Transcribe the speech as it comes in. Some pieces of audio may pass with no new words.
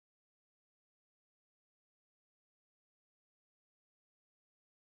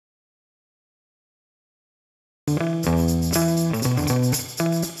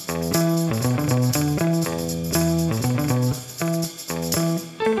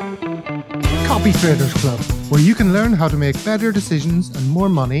Copytraders Club, where you can learn how to make better decisions and more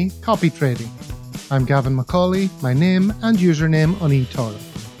money copy trading. I'm Gavin McCauley, my name and username on eToro.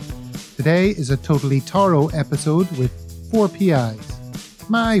 Today is a total eToro episode with 4 PIs.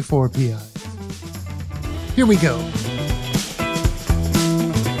 My 4 PIs. Here we go.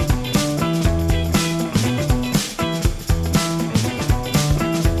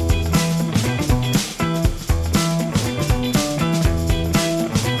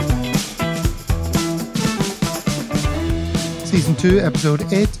 Season 2,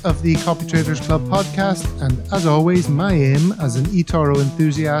 Episode 8 of the Copytraders Club podcast, and as always, my aim as an eToro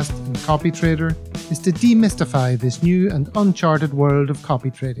enthusiast and copy trader is to demystify this new and uncharted world of copy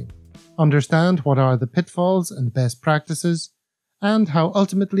trading, understand what are the pitfalls and best practices, and how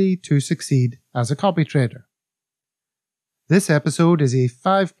ultimately to succeed as a copy trader. This episode is a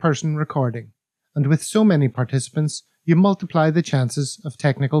 5-person recording, and with so many participants, you multiply the chances of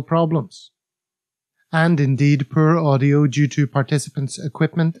technical problems. And indeed poor audio due to participants'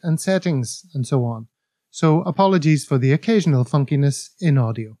 equipment and settings and so on. So apologies for the occasional funkiness in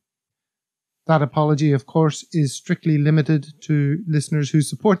audio. That apology, of course, is strictly limited to listeners who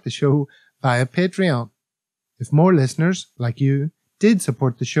support the show via Patreon. If more listeners, like you, did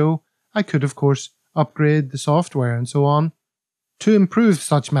support the show, I could, of course, upgrade the software and so on to improve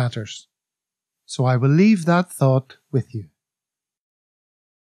such matters. So I will leave that thought with you.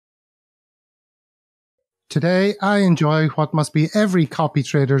 Today, I enjoy what must be every copy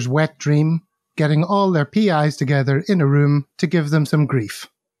trader's wet dream, getting all their PIs together in a room to give them some grief.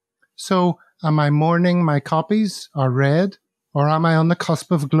 So, am I mourning my copies are red, or am I on the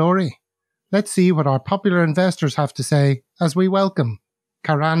cusp of glory? Let's see what our popular investors have to say as we welcome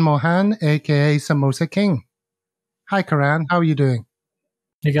Karan Mohan, aka Samosaking. Hi Karan, how are you doing?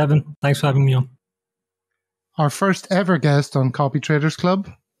 Hey Gavin, thanks for having me on. Our first ever guest on Copy Traders Club,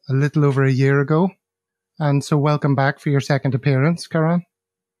 a little over a year ago. And so welcome back for your second appearance, Karan.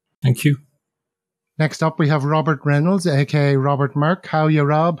 Thank you. Next up, we have Robert Reynolds, aka RobertMERC. How are you,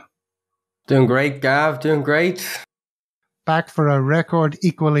 Rob? Doing great, Gav. Doing great. Back for a record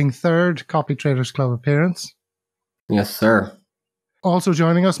equaling third Copy Traders Club appearance. Yes, sir. Also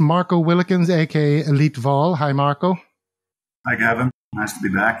joining us, Marco Willikins, aka EliteVol. Hi, Marco. Hi, Gavin. Nice to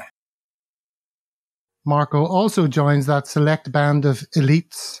be back. Marco also joins that select band of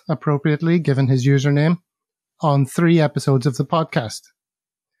elites, appropriately given his username, on 3 episodes of the podcast.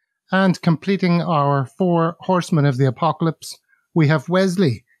 And completing our 4 horsemen of the apocalypse, we have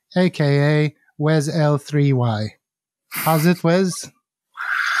Wesley, aka Wesl3y. How's it, Wes?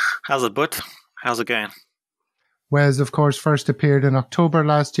 How's it, bud? How's it going? Wes, of course, first appeared in October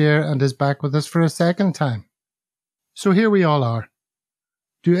last year and is back with us for a second time. So here we all are.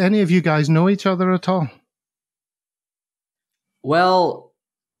 Do any of you guys know each other at all? Well,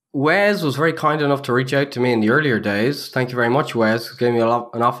 Wes was very kind enough to reach out to me in the earlier days. Thank you very much, Wes. It gave me an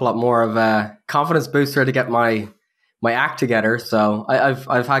awful lot more of a confidence booster to get my act together. So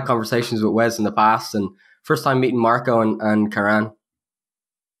I've had conversations with Wes in the past, and first time meeting Marco and Karan.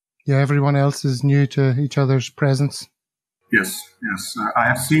 Yeah, everyone else is new to each other's presence. Yes. I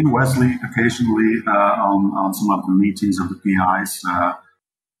have seen Wesley occasionally on some of the meetings of the PIs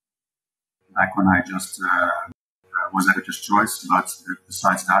back when I just was editor's choice. But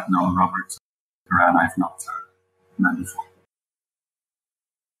besides that, no, Robert, Karan, I've not met before.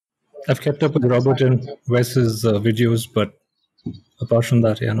 I've kept up with Robert and Wes's videos, but apart from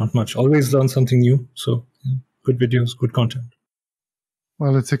that, yeah, not much. Always learn something new. So, yeah, good videos, good content.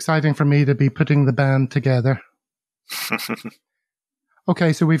 Well, it's exciting for me to be putting the band together.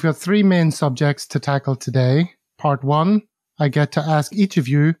 Okay, so we've got 3 main subjects to tackle today. Part 1, I get to ask each of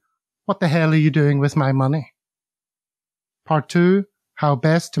you, what the hell are you doing with my money? Part 2, how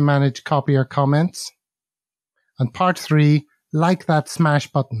best to manage copier comments. And Part 3, like that smash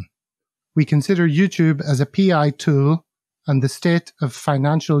button. We consider YouTube as a PI tool and the state of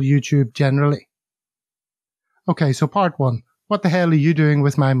financial YouTube generally. Okay, so Part 1, what the hell are you doing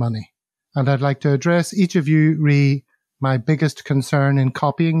with my money? And I'd like to address each of you my biggest concern in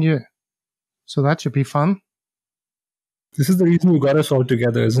copying you. So that should be fun. This is the reason you got us all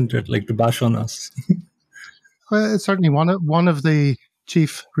together, isn't it? Like to bash on us. Well, it's certainly one of the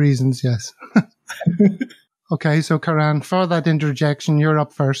chief reasons, yes. Okay, so Karan, for that interjection, you're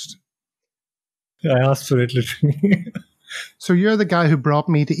up first. I asked for it, literally. So you're the guy who brought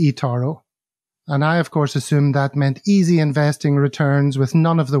me to eToro. And I, of course, assumed that meant easy investing returns with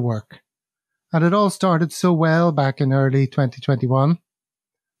none of the work. And it all started so well back in early 2021.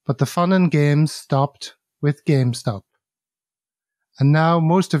 But the fun and games stopped with GameStop. And now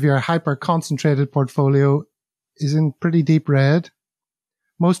most of your hyper-concentrated portfolio is in pretty deep red.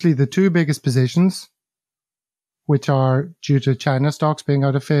 mostly the two biggest positions, which are due to China stocks being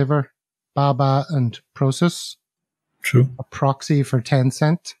out of favor, Baba and Prosus. True. A proxy for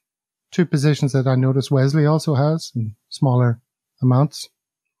Tencent. Two positions that I notice Wesl3y also has in smaller amounts.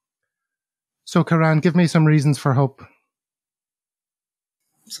 So, Karan, give me some reasons for hope.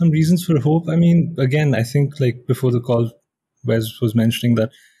 Some reasons for hope. I mean, again, I think like before the call, Wes was mentioning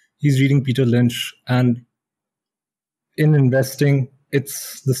that he's reading Peter Lynch, and in investing,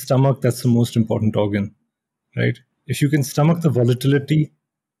 it's the stomach that's the most important organ, right? If you can stomach the volatility,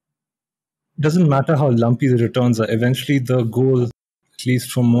 it doesn't matter how lumpy the returns are. Eventually, the goal, at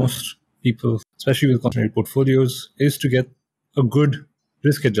least for most people, especially with concentrated portfolios, is to get a good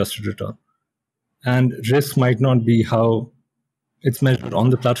risk-adjusted return. And risk might not be how it's measured on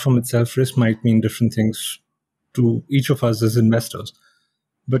the platform itself. Risk might mean different things to each of us as investors.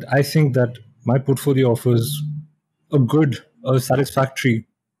 But I think that my portfolio offers a satisfactory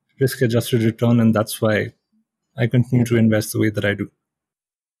risk-adjusted return, and that's why I continue to invest the way that I do.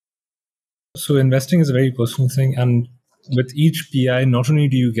 So investing is a very personal thing, and with each PI, not only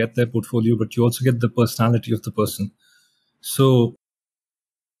do you get their portfolio, but you also get the personality of the person. So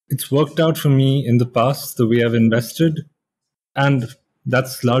it's worked out for me in the past, the way I've invested, and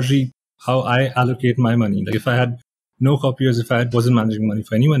that's largely how I allocate my money. Like if I had no copiers, if I wasn't managing money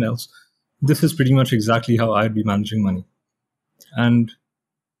for anyone else, this is pretty much exactly how I'd be managing money. And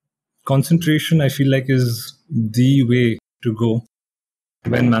concentration, I feel like, is the way to go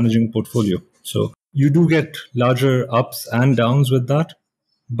when managing a portfolio. So you do get larger ups and downs with that,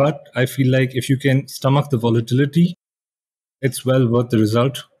 but I feel like if you can stomach the volatility, it's well worth the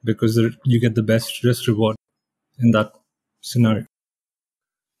result because you get the best risk reward in that scenario.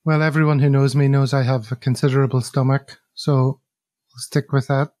 Well, everyone who knows me knows I have a considerable stomach, so I'll stick with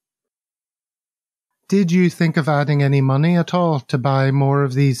that. Did you think of adding any money at all to buy more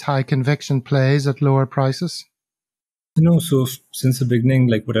of these high conviction plays at lower prices? No, so since the beginning,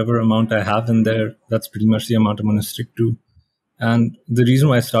 like whatever amount I have in there, that's pretty much the amount I'm going to stick to. And the reason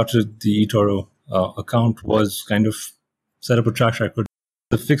why I started the eToro account was kind of set up a track record,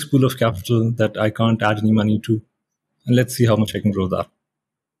 the fixed pool of capital that I can't add any money to. And let's see how much I can grow that.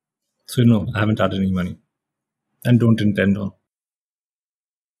 So no, I haven't added any money and don't intend on.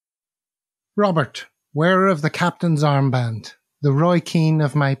 Robert, wearer of the captain's armband, the Roy Keane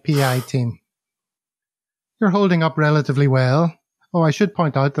of my PI team. You're holding up relatively well. Oh, I should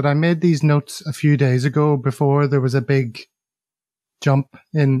point out that I made these notes a few days ago before there was a big jump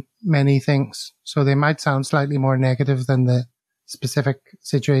in many things. So they might sound slightly more negative than the specific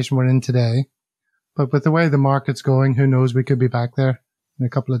situation we're in today. But with the way the market's going, who knows, we could be back there in a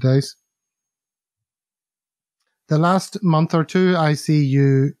couple of days. The last month or two, I see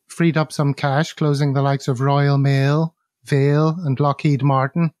you freed up some cash, closing the likes of Royal Mail, Vale, and Lockheed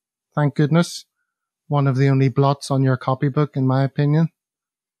Martin. Thank goodness. One of the only blots on your copybook, in my opinion.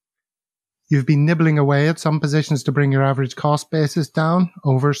 You've been nibbling away at some positions to bring your average cost basis down.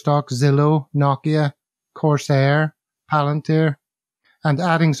 Overstock, Zillow, Nokia, Corsair, Palantir, and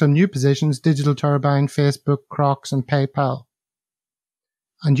adding some new positions, Digital Turbine, Facebook, Crocs, and PayPal.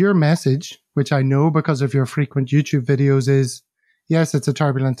 And your message, which I know because of your frequent YouTube videos, is, yes, it's a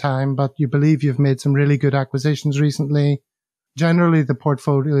turbulent time, but you believe you've made some really good acquisitions recently. Generally, the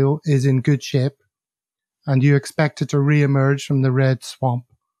portfolio is in good shape, and you expect it to re-emerge from the red swamp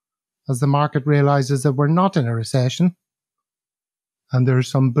as the market realizes that we're not in a recession and there are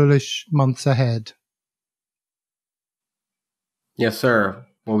some bullish months ahead. Yes, sir.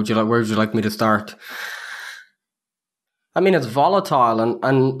 Where would you like me to start? I mean, it's volatile,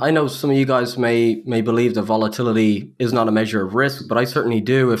 and I know some of you guys may believe that volatility is not a measure of risk, but I certainly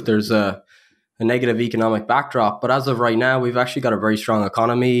do if there's a negative economic backdrop. But as of right now, we've actually got a very strong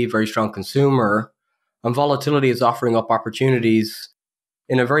economy, very strong consumer, and volatility is offering up opportunities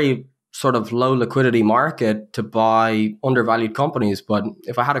in a very sort of low liquidity market to buy undervalued companies. But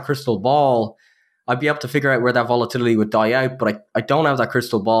if I had a crystal ball, I'd be able to figure out where that volatility would die out, but I don't have that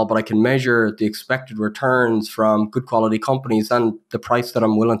crystal ball, but I can measure the expected returns from good quality companies and the price that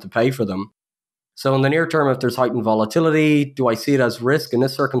I'm willing to pay for them. So in the near term, if there's heightened volatility, do I see it as risk? In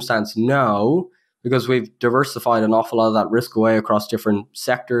this circumstance, no, because we've diversified an awful lot of that risk away across different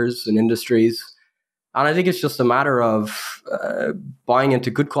sectors and industries. And I think it's just a matter of buying into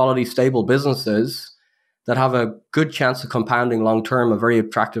good quality, stable businesses that have a good chance of compounding long term at very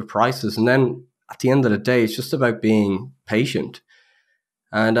attractive prices. And then at the end of the day, it's just about being patient.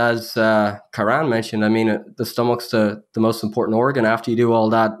 And as Karan mentioned, I mean, the stomach's the most important organ. After you do all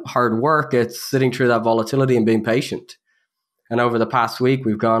that hard work, it's sitting through that volatility and being patient. And over the past week,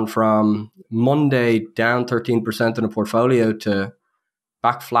 we've gone from Monday down 13% in the portfolio to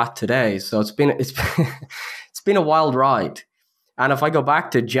back flat today. So it's been it's been a wild ride. And if I go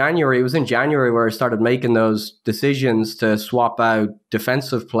back to January, it was in January where I started making those decisions to swap out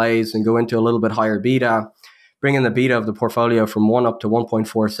defensive plays and go into a little bit higher beta, bringing the beta of the portfolio from 1 up to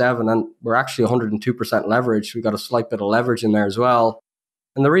 1.47. And we're actually 102% leverage. We got a slight bit of leverage in there as well.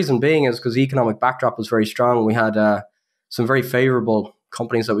 And the reason being is because the economic backdrop was very strong. We had some very favorable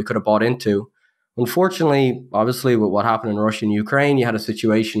companies that we could have bought into. Unfortunately, obviously, with what happened in Russia and Ukraine, you had a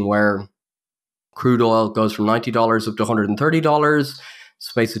situation where crude oil goes from $90 up to $130.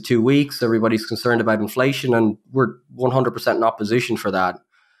 Space of 2 weeks, everybody's concerned about inflation, and we're 100% in opposition for that.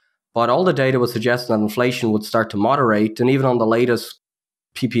 But all the data was suggesting that inflation would start to moderate. And even on the latest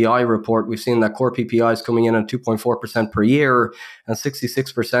PPI report, we've seen that core PPI is coming in at 2.4% per year, and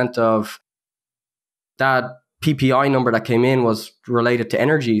 66% of that PPI number that came in was related to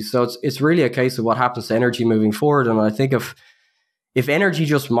energy. So it's really a case of what happens to energy moving forward. And I think if energy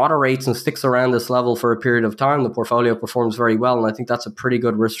just moderates and sticks around this level for a period of time, the portfolio performs very well. And I think that's a pretty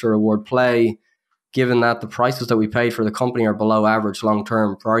good risk to reward play, given that the prices that we paid for the company are below average long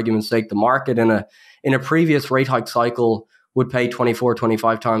term. For argument's sake, the market in a previous rate hike cycle would pay 24,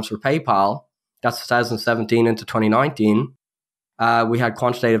 25 times for PayPal. That's 2017 into 2019. We had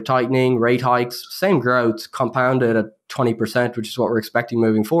quantitative tightening, rate hikes, same growth, compounded at 20%, which is what we're expecting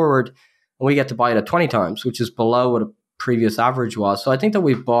moving forward. And we get to buy it at 20 times, which is below what a previous average was. So I think that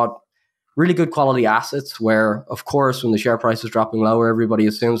we've bought really good quality assets where, of course, when the share price is dropping lower, everybody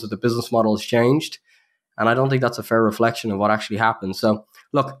assumes that the business model has changed. And I don't think that's a fair reflection of what actually happened. So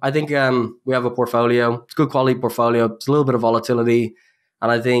look, I think we have a portfolio. It's a good quality portfolio. It's a little bit of volatility.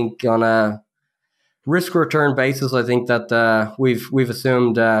 And I think on a risk return basis, I think that we've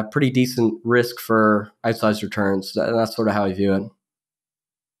assumed pretty decent risk for outsized returns. And that's sort of how I view it.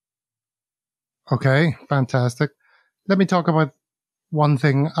 Okay, fantastic. Let me talk about one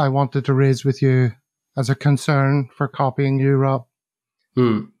thing I wanted to raise with you as a concern for copying you, Rob.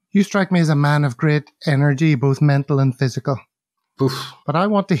 You strike me as a man of great energy, both mental and physical. Oof. But I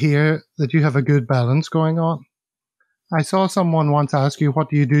want to hear that you have a good balance going on. I saw someone once ask you, what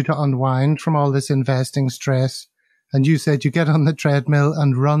do you do to unwind from all this investing stress? And you said you get on the treadmill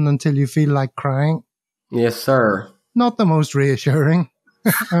and run until you feel like crying. Yes, sir. Not the most reassuring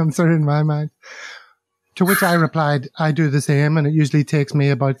answer in my mind. To which I replied, I do the same, and it usually takes me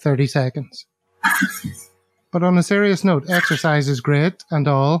about 30 seconds. But on a serious note, exercise is great and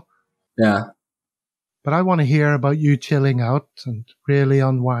all. Yeah. But I want to hear about you chilling out and really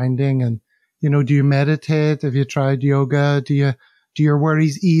unwinding. And, you know, do you meditate? Have you tried yoga? Do your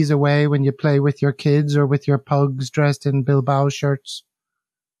worries ease away when you play with your kids or with your pugs dressed in Bilbao shirts?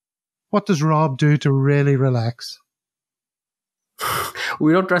 What does Rob do to really relax?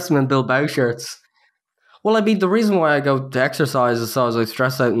 We don't dress them in Bilbao shirts. Well, I mean, the reason why I go to exercise is so as I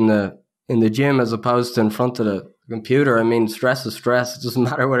stress out in the gym as opposed to in front of the computer. I mean, stress is stress. It doesn't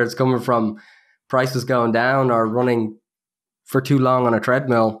matter whether it's coming from prices going down or running for too long on a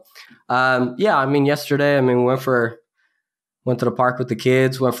treadmill. Yeah, I mean, yesterday, we went to the park with the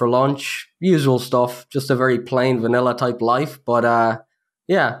kids, went for lunch, usual stuff, just a very plain vanilla type life. But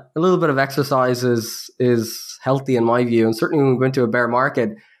yeah, a little bit of exercise is healthy in my view. And certainly when we go into a bear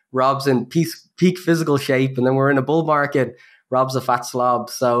market, Rob's in peak physical shape, and then we're in a bull market, Rob's a fat slob.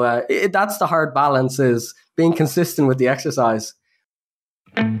 So that's the hard balance, is being consistent with the exercise.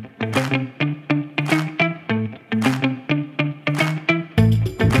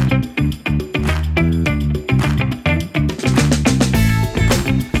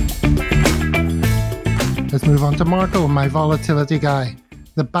 Let's move on to Marco, my volatility guy.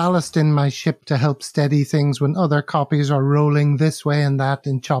 The ballast in my ship to help steady things when other copies are rolling this way and that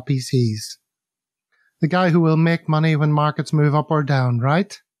in choppy seas. The guy who will make money when markets move up or down,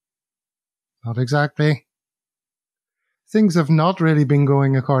 right? Not exactly. Things have not really been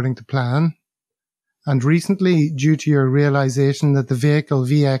going according to plan. And recently, due to your realization that the vehicle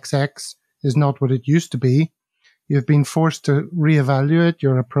VXX is not what it used to be, you've been forced to reevaluate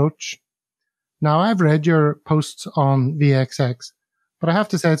your approach. Now, I've read your posts on VXX, but I have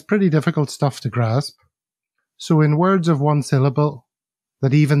to say it's pretty difficult stuff to grasp. So in words of one syllable,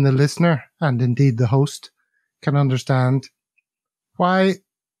 that even the listener, and indeed the host, can understand, why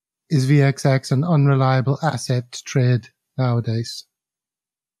is VXX an unreliable asset to trade nowadays?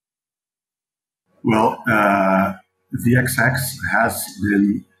 Well, VXX has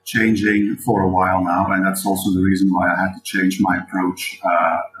been changing for a while now, and that's also the reason why I had to change my approach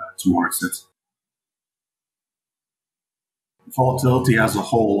towards it. Volatility as a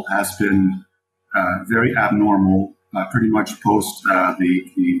whole has been very abnormal, pretty much post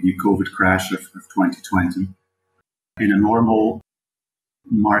the COVID crash of 2020. In a normal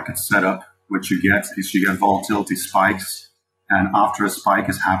market setup, what you get is you get volatility spikes. And after a spike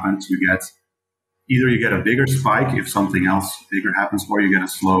has happened, either you get a bigger spike if something else bigger happens, or you get a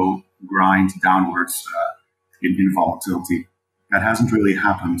slow grind downwards in volatility. That hasn't really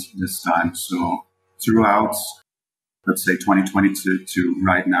happened this time. So throughout, let's say 2022 to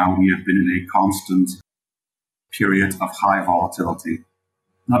right now, we have been in a constant period of high volatility.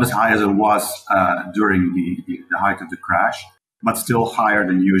 Not as high as it was during the height of the crash, but still higher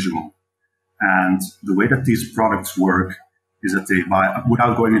than usual. And the way that these products work is that they buy,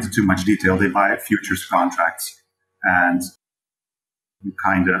 without going into too much detail, they buy futures contracts. And you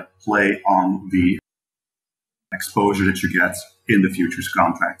kind of play on the exposure that you get in the futures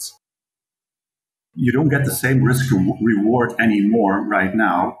contracts. You don't get the same risk reward anymore right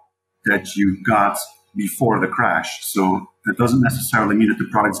now that you got before the crash. So that doesn't necessarily mean that the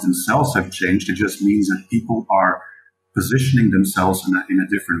products themselves have changed. It just means that people are positioning themselves in a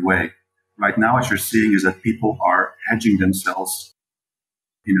different way. Right now, what you're seeing is that people are hedging themselves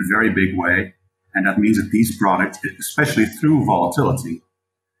in a very big way. And that means that these products, especially through volatility,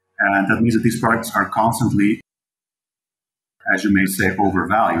 and that means that these products are constantly, as you may say,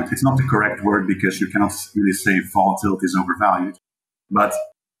 overvalued. It's not the correct word because you cannot really say volatility is overvalued, but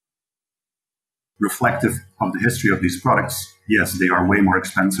reflective of the history of these products, yes, they are way more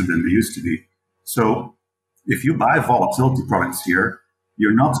expensive than they used to be. So if you buy volatility products here,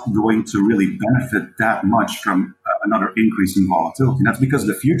 you're not going to really benefit that much from another increase in volatility. And that's because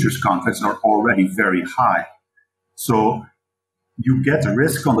the futures contracts are already very high. So you get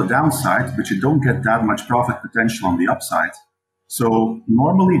risk on the downside, but you don't get that much profit potential on the upside. So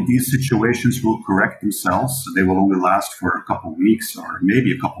normally these situations will correct themselves. They will only last for a couple of weeks or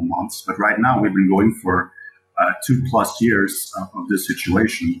maybe a couple of months. But right now we've been going for 2+ years of this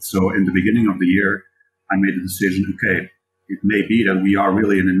situation. So in the beginning of the year, I made the decision, okay, it may be that we are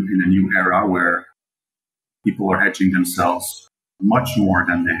really in a new era where people are hedging themselves much more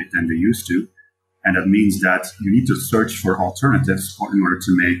than they used to. And that means that you need to search for alternatives in order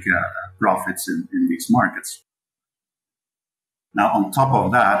to make profits in these markets. Now, on top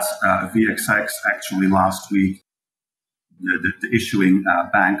of that, VXX actually last week, the issuing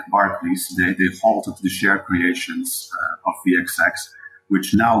bank, Barclays, they halted the share creations of VXX,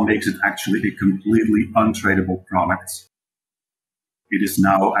 which now makes it actually a completely untradeable product. It is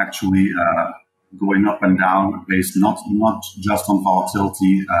now actually going up and down based not just on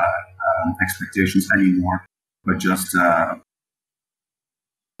volatility expectations anymore, but just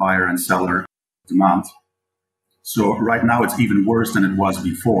buyer and seller demand. So right now it's even worse than it was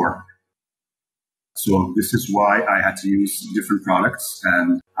before. So this is why I had to use different products,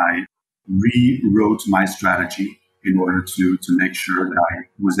 and I rewrote my strategy in order to make sure that I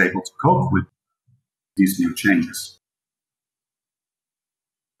was able to cope with these new changes.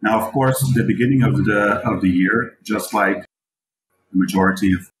 Now, of course, the beginning of the year, just like the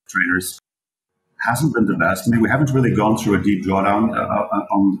majority of traders, hasn't been the best. I mean, we haven't really gone through a deep drawdown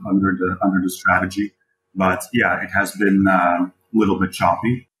under the strategy, but yeah, it has been a little bit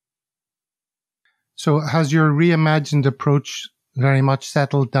choppy. So, has your reimagined approach very much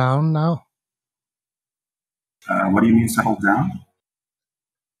settled down now? What do you mean settled down?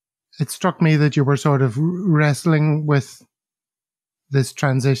 It struck me that you were sort of wrestling with this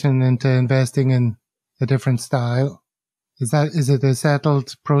transition into investing in a different style. Is it a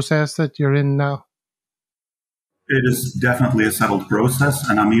settled process that you're in now? It is definitely a settled process,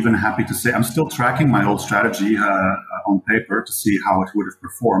 and I'm even happy to say I'm still tracking my old strategy on paper to see how it would have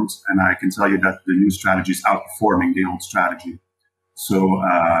performed, and I can tell you that the new strategy is outperforming the old strategy. So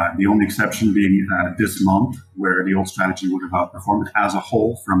the only exception being this month, where the old strategy would have outperformed it as a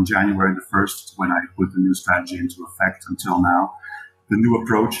whole from January the 1st, when I put the new strategy into effect, until now. The new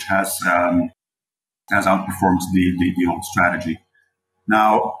approach has outperformed the old strategy.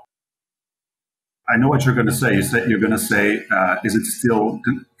 Now, I know what you're going to say. You're going to say, can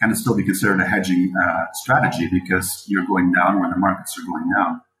it still be considered a hedging strategy because you're going down when the markets are going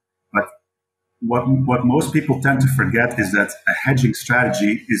down? But what most people tend to forget is that a hedging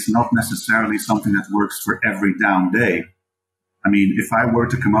strategy is not necessarily something that works for every down day. I mean, if I were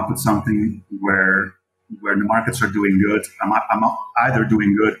to come up with something where the markets are doing good, I'm either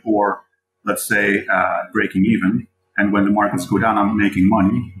doing good or, let's say, breaking even. And when the markets go down, I'm making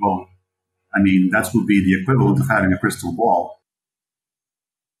money. Well, I mean, that would be the equivalent of having a crystal ball.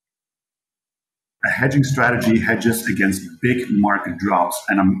 A hedging strategy hedges against big market drops.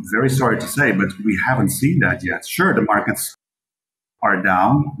 And I'm very sorry to say, but we haven't seen that yet. Sure, the markets are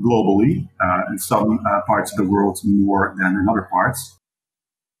down globally, in some parts of the world more than in other parts.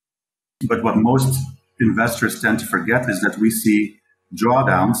 But what most investors tend to forget is that we see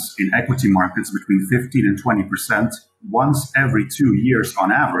drawdowns in equity markets between 15 and 20% once every 2 years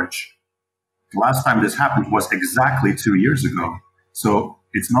on average. The last time this happened was exactly 2 years ago. So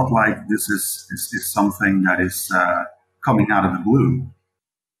it's not like this is something that is coming out of the blue.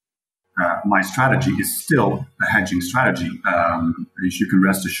 My strategy is still a hedging strategy, which you can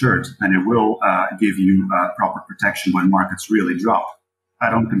rest assured, and it will give you proper protection when markets really drop. I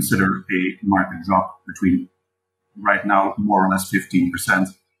don't consider a market drop between right now more or less 15%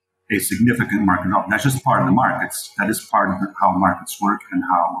 a significant market drop. That's just part of the markets. That is part of how markets work and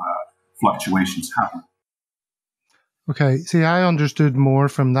how fluctuations happen. Okay, see, I understood more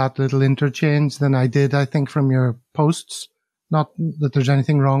from that little interchange than I did, I think, from your posts. Not that there's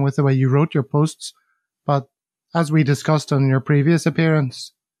anything wrong with the way you wrote your posts, but as we discussed on your previous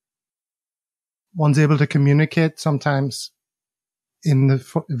appearance, one's able to communicate sometimes in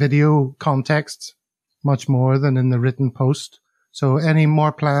the video context much more than in the written post. So any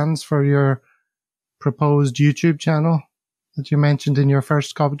more plans for your proposed YouTube channel that you mentioned in your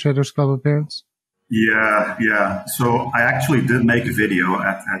first Copytraders Club appearance? Yeah. So I actually did make a video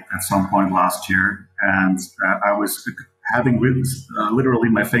at some point last year, and I was having literally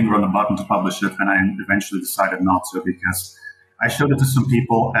my finger on the button to publish it, and I eventually decided not to because I showed it to some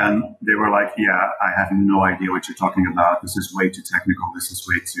people, and they were like, yeah, I have no idea what you're talking about. This is way too technical. This is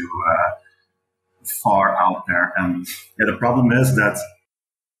way too far out there. And the problem is that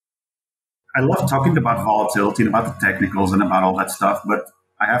I love talking about volatility and about the technicals and about all that stuff, but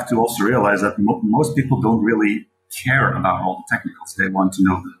I have to also realize that most people don't really care about all the technicals. They want to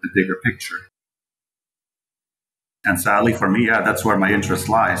know the bigger picture. And sadly for me, that's where my interest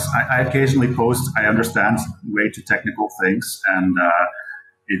lies. I occasionally post, I understand, way too technical things, and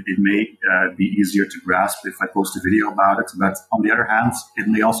it may be easier to grasp if I post a video about it. But on the other hand, it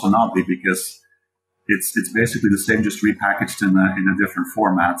may also not be, because it's basically the same, just repackaged in a different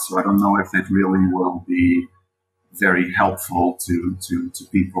format. So I don't know if it really will be very helpful to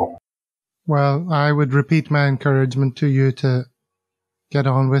people. Well, I would repeat my encouragement to you to get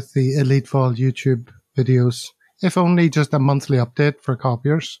on with the EliteVol YouTube videos, if only just a monthly update for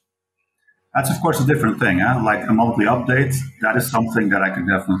copiers. That's, of course, a different thing. Like a monthly update, that is something that I could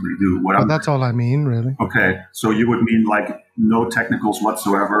definitely do. But that's all I mean, really. Okay, so you would mean like no technicals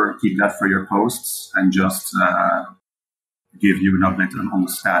whatsoever, keep that for your posts, and just give you an update on the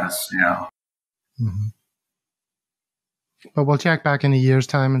status, yeah. Mm-hmm. But we'll check back in a year's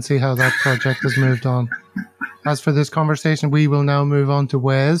time and see how that project has moved on. As for this conversation, we will now move on to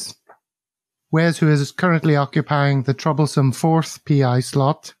Wes. Wes, who is currently occupying the troublesome 4th PI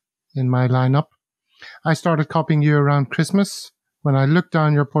slot in my lineup. I started copying you around Christmas when I looked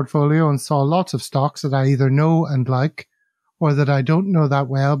down your portfolio and saw lots of stocks that I either know and like, or that I don't know that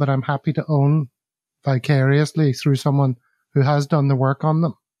well, but I'm happy to own vicariously through someone who has done the work on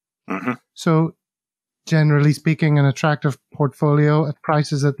them. Mm-hmm. So, generally speaking, an attractive portfolio at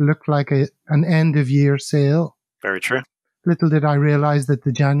prices that look like an end-of-year sale. Very true. Little did I realize that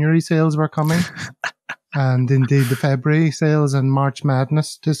the January sales were coming, and indeed the February sales and March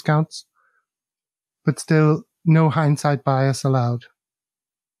Madness discounts. But still, no hindsight bias allowed.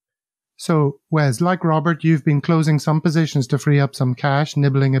 So, Wes, like Robert, you've been closing some positions to free up some cash,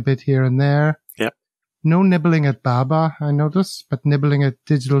 nibbling a bit here and there. Yep. No nibbling at Baba, I notice, but nibbling at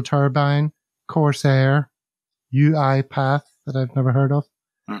Digital Turbine, Corsair, UiPath, that I've never heard of.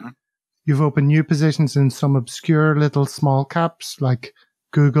 Mm-hmm. You've opened new positions in some obscure little small caps like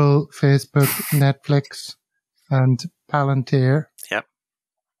Google, Facebook, Netflix, and Palantir. Yep.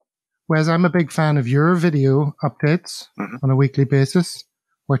 Whereas I'm a big fan of your video updates on a weekly basis,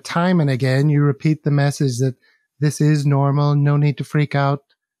 where time and again you repeat the message that this is normal, no need to freak out,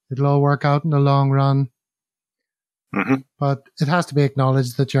 it'll all work out in the long run. Mm-hmm. But it has to be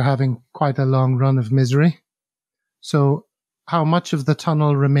acknowledged that you're having quite a long run of misery. So how much of the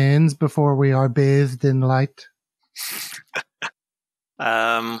tunnel remains before we are bathed in light?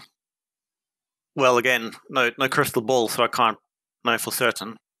 Well, again, no crystal ball, so I can't know for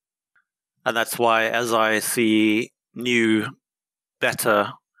certain. And that's why, as I see new,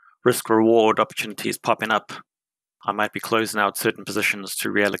 better risk-reward opportunities popping up, I might be closing out certain positions to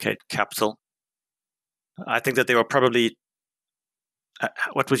reallocate capital. I think that they were probably...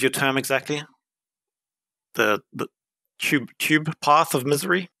 what was your term exactly? The tube path of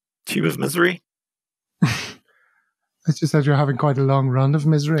misery? Tube of misery? It's just that you're having quite a long run of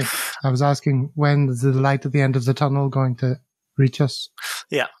misery. I was asking, when is the light at the end of the tunnel going to reach us?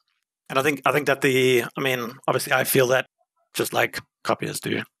 Yeah. And I think that obviously I feel that just like copiers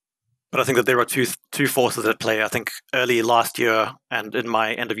do. But I think that there are two forces at play. I think early last year and in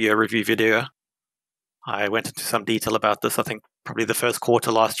my end of year review video, I went into some detail about this. I think probably the first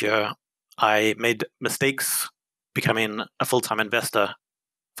quarter last year, I made mistakes becoming a full-time investor.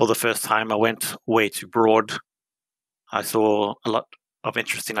 For the first time, I went way too broad. I saw a lot of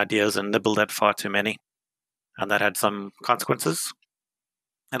interesting ideas and nibbled at far too many. And that had some consequences.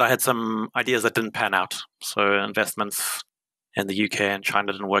 And I had some ideas that didn't pan out. So investments in the UK and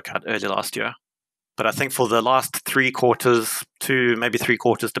China didn't work out early last year. But I think for the last 3 quarters, 2, maybe 3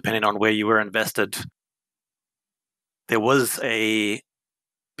 quarters, depending on where you were invested, there was a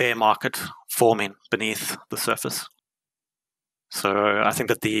bear market forming beneath the surface. So I think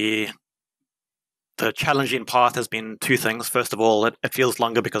that the challenging path has been 2 things. First of all, it feels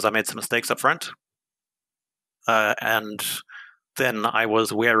longer because I made some mistakes up front. And then I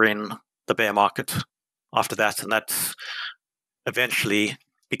was wearing the bear market after that, and that eventually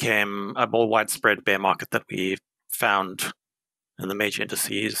became a more widespread bear market that we found in the major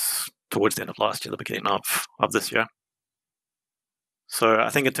indices towards the end of last year, the beginning of this year. So I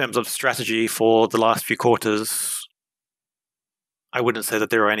think in terms of strategy for the last few quarters, I wouldn't say that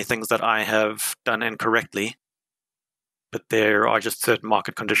there are any things that I have done incorrectly, but there are just certain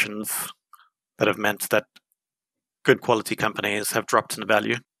market conditions that have meant that good quality companies have dropped in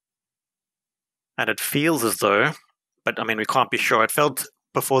value. And it feels as though, but I mean, we can't be sure. It felt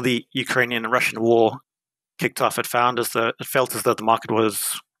before the Ukrainian and Russian war kicked off, it felt as though the market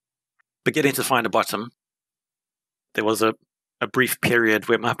was beginning to find a bottom. There was a brief period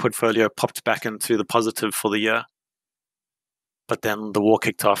where my portfolio popped back into the positive for the year. But then the war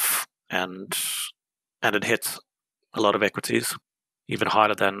kicked off and it hit a lot of equities, even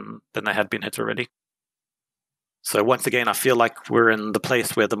harder than they had been hit already. So once again, I feel like we're in the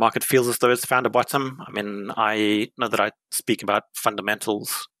place where the market feels as though it's found a bottom. I mean, I know that I speak about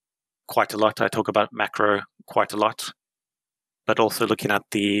fundamentals quite a lot. I talk about macro quite a lot, but also looking at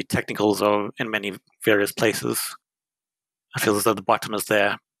the technicals in many various places. I feel as though the bottom is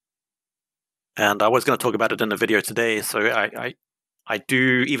there. And I was going to talk about it in the video today. So I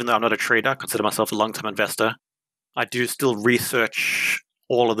do, even though I'm not a trader, I consider myself a long-term investor. I do still research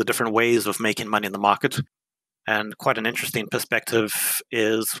all of the different ways of making money in the market. And quite an interesting perspective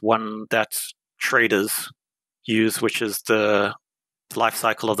is one that traders use, which is the life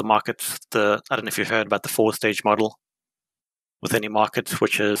cycle of the market. I don't know if you've heard about the 4-stage model with any market,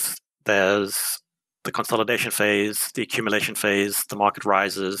 which is there's the consolidation phase, the accumulation phase, the market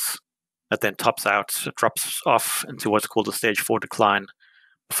rises, it then tops out, it drops off into what's called a stage 4 decline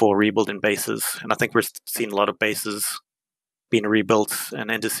before rebuilding bases. And I think we're seeing a lot of bases being rebuilt and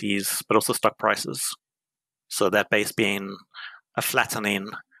indices, but also stock prices. So that base being a flattening,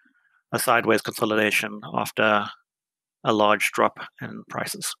 a sideways consolidation after a large drop in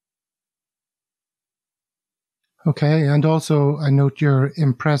prices. Okay, and also I note your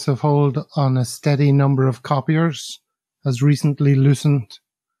impressive hold on a steady number of copiers has recently loosened,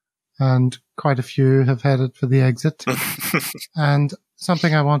 and quite a few have headed for the exit. And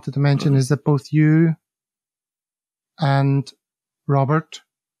something I wanted to mention is that both you and Robert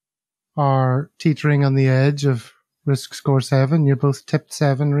are teetering on the edge of risk score 7. You both tipped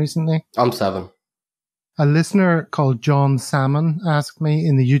 7 recently. I'm 7. A listener called John Salmon asked me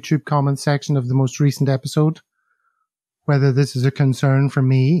in the YouTube comment section of the most recent episode whether this is a concern for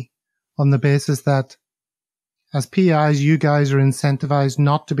me, on the basis that as PIs, you guys are incentivized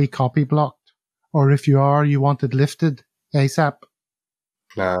not to be copy blocked, or if you are, you want it lifted ASAP.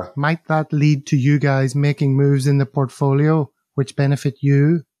 Nah. Might that lead to you guys making moves in the portfolio which benefit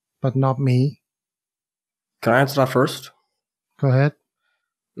you, but not me? Can I answer that first? Go ahead.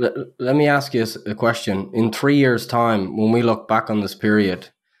 Let me ask you a question. In 3 years' time, when we look back on this period,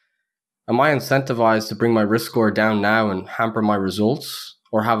 am I incentivized to bring my risk score down now and hamper my results,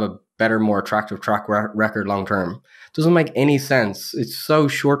 or have a better, more attractive track record long term? Doesn't make any sense. It's so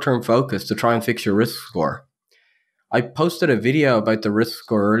short-term focused to try and fix your risk score. I posted a video about the risk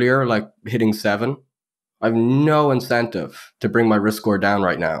score earlier, like hitting 7. I have no incentive to bring my risk score down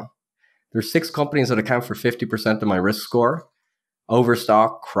right now. There's 6 companies that account for 50% of my risk score.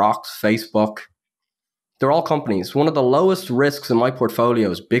 Overstock, Crocs, Facebook. They're all companies. One of the lowest risks in my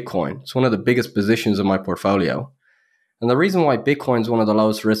portfolio is Bitcoin. It's one of the biggest positions in my portfolio. And the reason why Bitcoin is one of the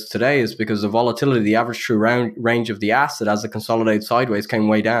lowest risks today is because the volatility, the average true range of the asset as it consolidated sideways came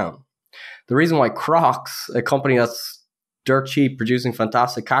way down. The reason why Crocs, a company that's dirt cheap, producing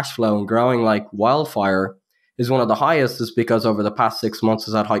fantastic cash flow and growing like wildfire, is one of the highest is because over the past 6 months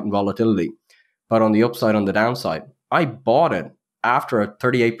has had heightened volatility. But on the upside, on the downside, I bought it after a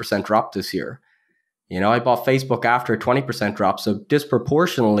 38% drop this year. I bought Facebook after a 20% drop. So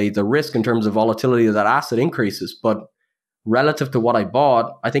disproportionately, the risk in terms of volatility of that asset increases. But relative to what I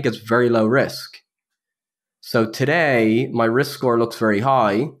bought, I think it's very low risk. So today, my risk score looks very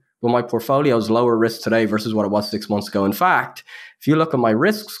high, but my portfolio is lower risk today versus what it was 6 months ago. In fact, if you look at my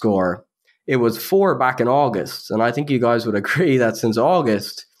risk score, it was 4 back in August. And I think you guys would agree that since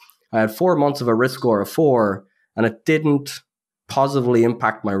August, I had 4 months of a risk score of 4, and it didn't positively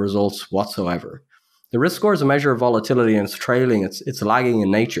impact my results whatsoever. The risk score is a measure of volatility, and it's trailing. It's lagging in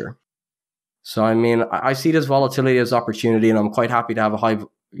nature. So, I mean, I see this volatility as opportunity, and I'm quite happy to have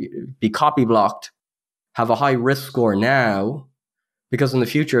be copy blocked, have a high risk score now, because in the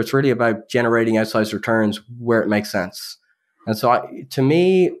future, it's really about generating outsized returns where it makes sense. And so to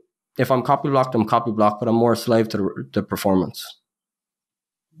me, if I'm copy blocked, I'm copy blocked, but I'm more a slave to the performance.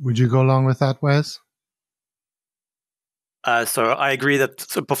 Would you go along with that, Wes? So I agree that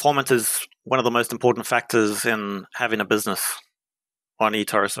performance is one of the most important factors in having a business on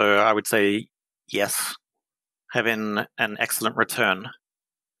eToro. So I would say yes, having an excellent return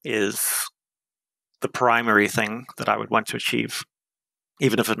is the primary thing that I would want to achieve,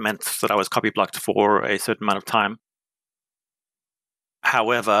 even if it meant that I was copy blocked for a certain amount of time.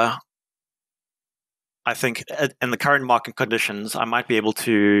 However, I think in the current market conditions, I might be able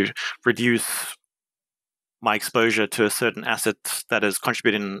to reduce my exposure to a certain asset that is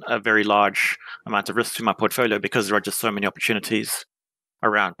contributing a very large amount of risk to my portfolio because there are just so many opportunities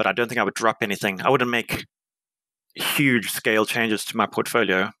around. But I don't think I would drop anything. I wouldn't make huge scale changes to my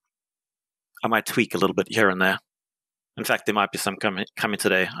portfolio. I might tweak a little bit here and there. In fact, there might be some coming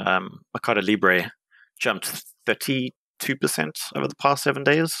today. Mercado Libre jumped 32% over the past 7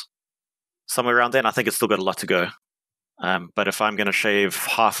 days, somewhere around there. And I think it's still got a lot to go. But if I'm going to shave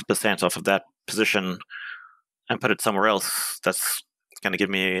 0.5% off of that position and put it somewhere else, that's going to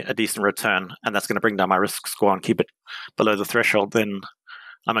give me a decent return, and that's going to bring down my risk score and keep it below the threshold, then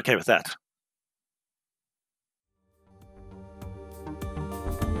I'm okay with that.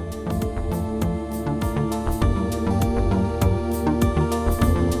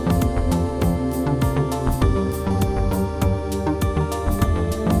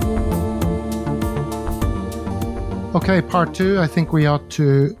 Okay, part 2, I think we ought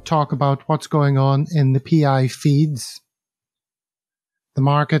to talk about what's going on in the PI feeds. The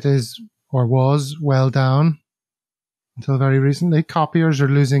market is, or was, well down until very recently. Copiers are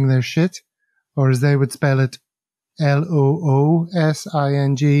losing their shit, or as they would spell it, LOOSING,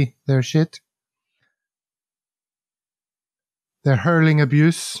 their shit. They're hurling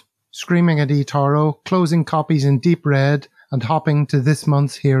abuse, screaming at eToro, closing copies in deep red, and hopping to this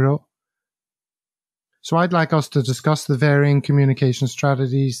month's hero. So I'd like us to discuss the varying communication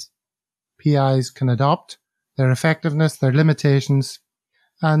strategies PIs can adopt, their effectiveness, their limitations,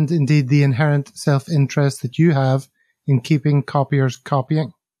 and indeed the inherent self-interest that you have in keeping copiers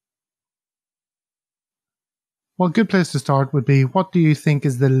copying. Well, a good place to start would be, what do you think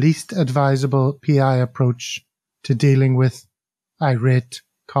is the least advisable PI approach to dealing with irate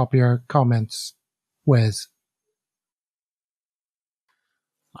copier comments? Wes?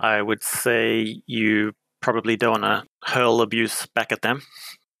 I would say you probably don't want to hurl abuse back at them.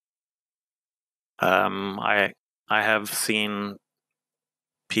 I have seen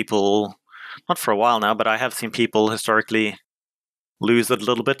people, not for a while now, but I have seen people historically lose it a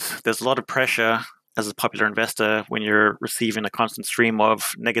little bit. There's a lot of pressure as a popular investor when you're receiving a constant stream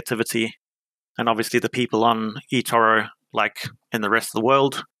of negativity. And obviously the people on eToro, like in the rest of the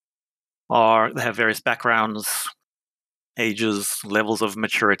world, they have various backgrounds, ages, levels of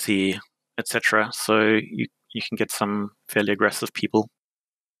maturity, etc. So you can get some fairly aggressive people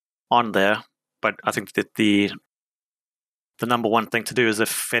on there. But I think that the number one thing to do is,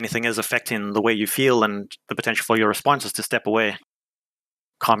 if anything is affecting the way you feel and the potential for your response, is to step away,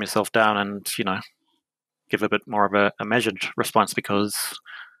 calm yourself down, and give a bit more of a measured response, because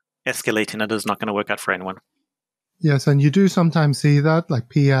escalating it is not going to work out for anyone. Yes, and you do sometimes see that, like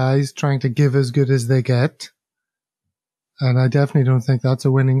PIs trying to give as good as they get. And I definitely don't think that's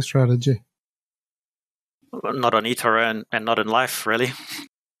a winning strategy. Not on eToro and not in life, really.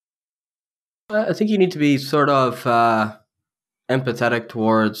 I think you need to be sort of empathetic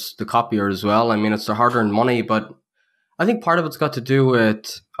towards the copier as well. I mean, it's their hard-earned money, but I think part of it's got to do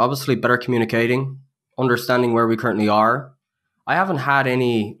with obviously better communicating, understanding where we currently are. I haven't had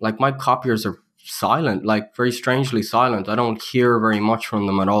any, like, my copiers are silent, like very strangely silent. I don't hear very much from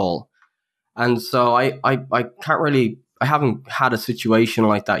them at all. And so I haven't had a situation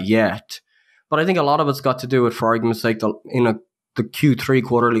like that yet. But I think a lot of it's got to do with, for argument's sake, the Q3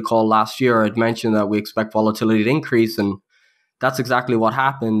 quarterly call last year, I'd mentioned that we expect volatility to increase, and that's exactly what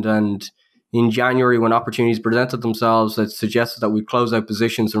happened. And in January, when opportunities presented themselves, it suggested that we close out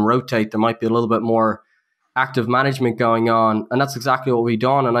positions and rotate. There might be a little bit more active management going on, and that's exactly what we've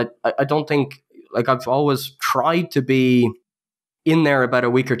done. And I don't think, like I've always tried to be in there about a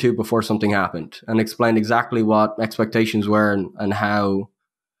week or two before something happened and explained exactly what expectations were and how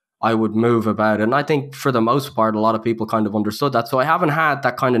I would move about it. And I think for the most part, a lot of people kind of understood that. So I haven't had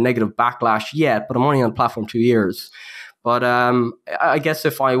that kind of negative backlash yet, but I'm only on the platform 2 years. But I guess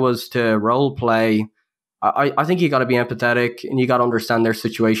if I was to role play, I think you got to be empathetic and you got to understand their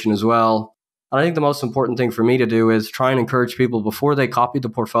situation as well. And I think the most important thing for me to do is try and encourage people before they copy the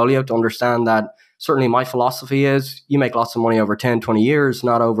portfolio to understand that certainly my philosophy is you make lots of money over 10, 20 years,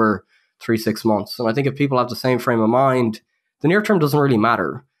 not over 3-6 months. And I think if people have the same frame of mind, the near term doesn't really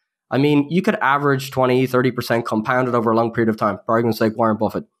matter. I mean, you could average 20, 30% compounded over a long period of time. For argument's sake, Warren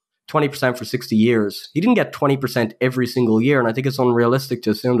Buffett, 20% for 60 years. He didn't get 20% every single year. And I think it's unrealistic to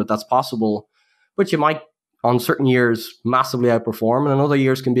assume that that's possible. But you might, on certain years, massively outperform. And on other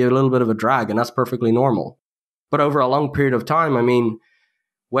years can be a little bit of a drag. And that's perfectly normal. But over a long period of time, I mean,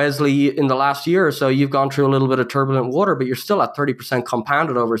 Wesley, in the last year or so, you've gone through a little bit of turbulent water, but you're still at 30%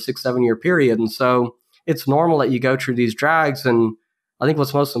 compounded over a 6-7 year period. And so it's normal that you go through these drags. And I think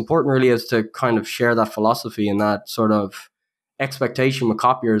what's most important really is to kind of share that philosophy and that sort of expectation with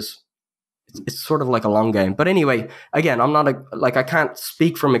copiers. It's sort of like a long game. But anyway, again, I'm not I can't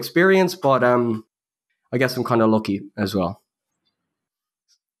speak from experience, but I guess I'm kind of lucky as well.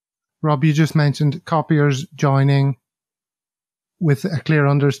 Rob, you just mentioned copiers joining with a clear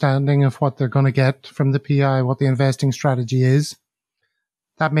understanding of what they're going to get from the PI, what the investing strategy is.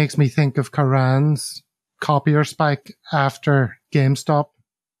 That makes me think of Karan's copier spike after GameStop,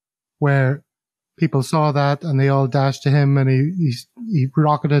 where people saw that and they all dashed to him and he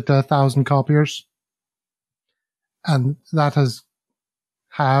rocketed to 1,000 copiers. And that has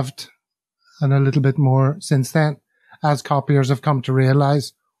halved and a little bit more since then, as copiers have come to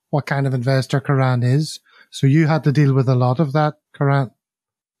realize what kind of investor Karan is. So you had to deal with a lot of that, Karan.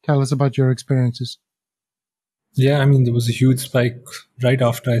 Tell us about your experiences. Yeah, I mean, there was a huge spike right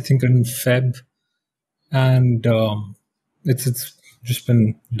after, I think in Feb. And it's just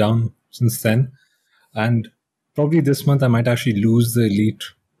been down since then. And probably this month I might actually lose the elite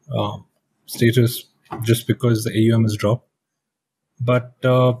status just because the AUM has dropped. But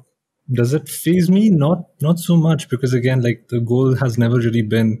does it faze me? Not so much, because again, like the goal has never really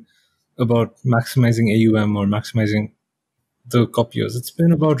been about maximizing AUM or maximizing the copiers. It's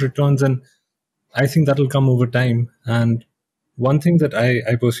been about returns, and I think that'll come over time. And one thing that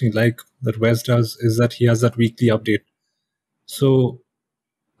I personally like that Wes does is that he has that weekly update. So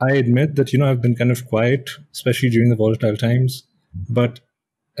I admit that, I've been kind of quiet, especially during the volatile times, but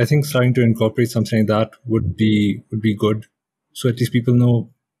I think starting to incorporate something like that would be good. So at least people know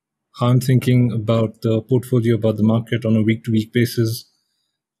how I'm thinking about the portfolio, about the market on a week-to-week basis.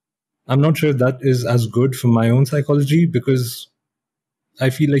 I'm not sure if that is as good for my own psychology, because I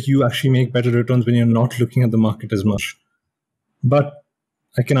feel like you actually make better returns when you're not looking at the market as much. But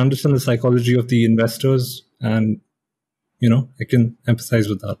I can understand the psychology of the investors, and, I can empathize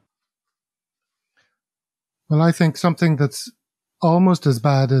with that. Well, I think something that's almost as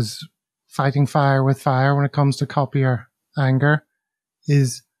bad as fighting fire with fire when it comes to copier anger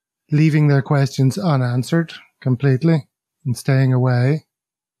is leaving their questions unanswered completely and staying away,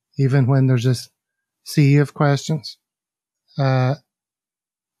 even when there's a sea of questions.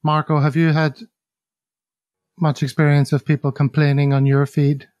 Marco, have you had much experience of people complaining on your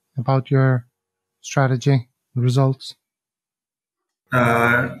feed about your strategy results?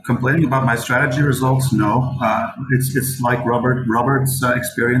 Complaining about my strategy results? No. It's like Robert's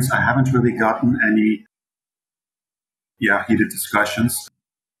experience. I haven't really gotten any heated discussions.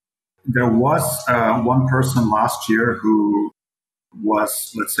 There was one person last year who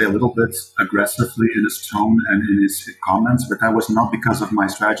was, let's say, a little bit aggressively in his tone and in his comments, but that was not because of my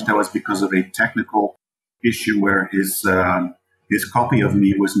strategy. That was because of a technical issue where his copy of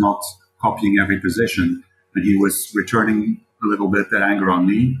me was not copying every position, and he was returning a little bit that anger on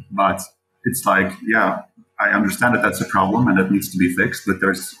me. But it's like, I understand that that's a problem and that needs to be fixed, but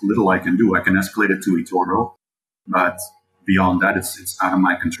there's little I can do. I can escalate it to eToro, but beyond that, it's out of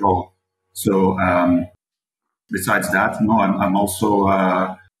my control. So besides that, no, I'm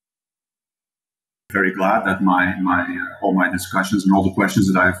also very glad that all my discussions and all the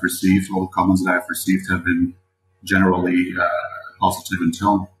questions that I've received, all the comments that I've received have been generally positive in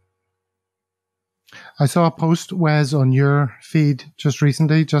tone. I saw a post, Wes, on your feed just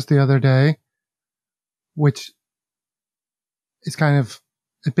the other day, which is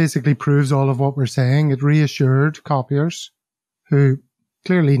it basically proves all of what we're saying. It reassured copiers who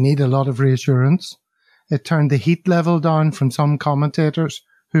clearly need a lot of reassurance. It turned the heat level down from some commentators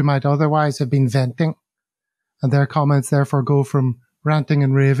who might otherwise have been venting, and their comments therefore go from ranting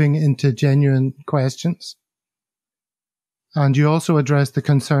and raving into genuine questions. And you also addressed the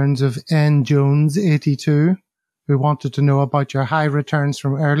concerns of N. Jones82, who wanted to know about your high returns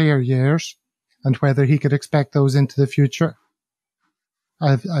from earlier years and whether he could expect those into the future.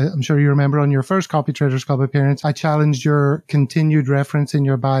 I'm sure you remember on your first Copytraders Club appearance, I challenged your continued reference in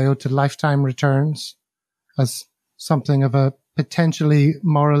your bio to lifetime returns as something of a potentially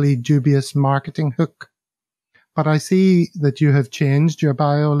morally dubious marketing hook. But I see that you have changed your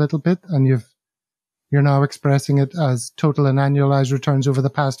bio a little bit, and you're now expressing it as total and annualized returns over the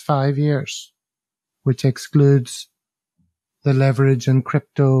past 5 years, which excludes the leverage and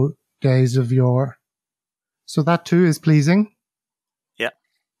crypto days of yore. So that too is pleasing. Yeah.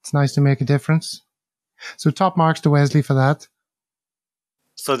 It's nice to make a difference. So top marks to Wesley for that.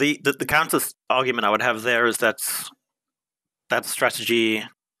 So the counter argument I would have there is that strategy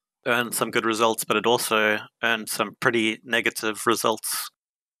earned some good results, but it also earned some pretty negative results.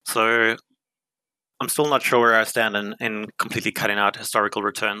 So I'm still not sure where I stand in completely cutting out historical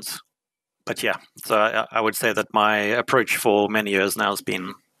returns. But yeah, so I would say that my approach for many years now has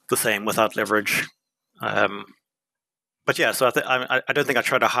been the same without leverage. But yeah, so I don't think I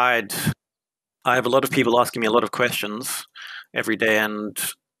try to hide. I have a lot of people asking me a lot of questions every day, and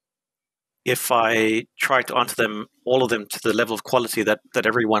if I try to answer them, all of them, to the level of quality that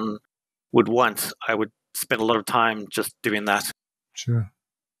everyone would want, I would spend a lot of time just doing that. Sure.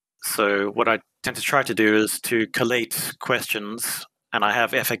 So what I tend to try to do is to collate questions, and I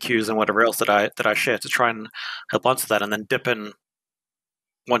have FAQs and whatever else that I share to try and help answer that, and then dip in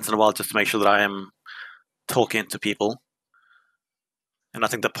once in a while just to make sure that I am talking to people. And I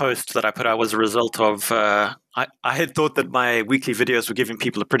think the post that I put out was a result of, I had thought that my weekly videos were giving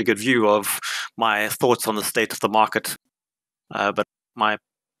people a pretty good view of my thoughts on the state of the market. But my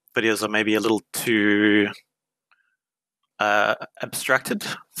videos are maybe a little too abstracted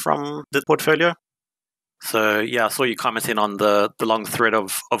from the portfolio. So yeah, I saw you commenting on the long thread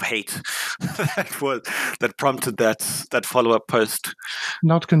of hate that prompted that follow-up post.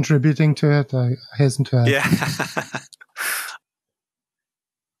 Not contributing to it, I hasten to add. Yeah.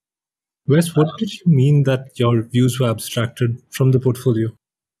 Wes, what did you mean that your views were abstracted from the portfolio?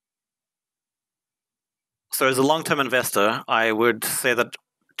 So as a long-term investor, I would say that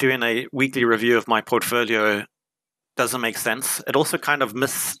doing a weekly review of my portfolio doesn't make sense. It also kind of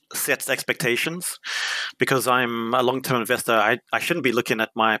sets expectations, because I'm a long-term investor. I shouldn't be looking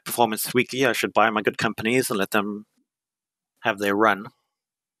at my performance weekly. I should buy my good companies and let them have their run.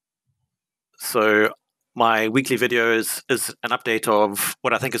 So my weekly video is an update of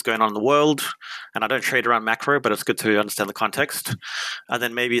what I think is going on in the world, and I don't trade around macro, but it's good to understand the context. And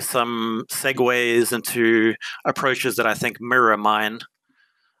then maybe some segues into approaches that I think mirror mine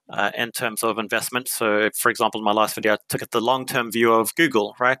in terms of investment. So, for example, in my last video, I took the long-term view of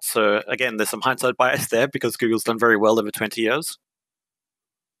Google, right? So again, there's some hindsight bias there because Google's done very well over 20 years.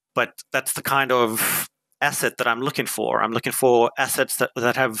 But that's the kind of asset that I'm looking for. I'm looking for assets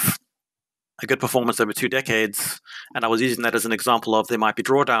that have a good performance over 2 decades, and I was using that as an example of there might be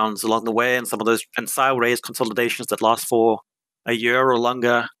drawdowns along the way, and some of those and sideways consolidations that last for a year or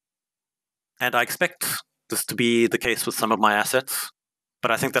longer. And I expect this to be the case with some of my assets, but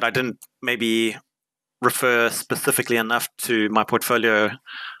I think that I didn't maybe refer specifically enough to my portfolio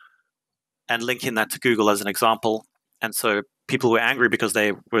and linking that to Google as an example. And so people were angry because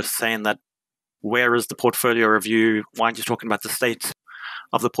they were saying that, where is the portfolio review? Why aren't you talking about the state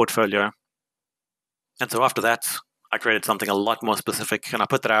of the portfolio? And so after that, I created something a lot more specific, and I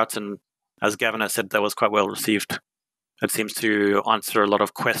put that out, and as Gavin has said, that was quite well received. It seems to answer a lot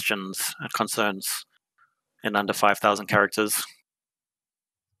of questions and concerns in under 5,000 characters.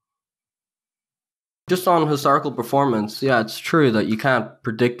 Just on historical performance, yeah, it's true that you can't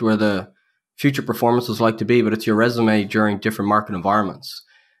predict where the future performance is like to be, but it's your resume during different market environments.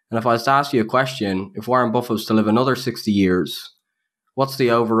 And if I was to ask you a question, if Warren Buffett was to live another 60 years, what's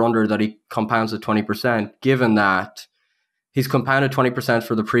the over-under that he compounds at 20%, given that he's compounded 20%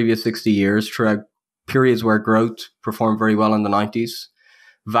 for the previous 60 years throughout periods where growth performed very well in the 90s,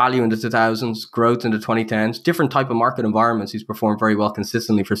 value in the 2000s, growth in the 2010s, different type of market environments he's performed very well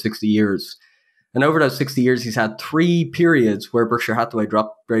consistently for 60 years. And over those 60 years, he's had 3 periods where Berkshire Hathaway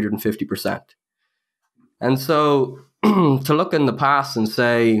dropped greater than 50%. And so to look in the past and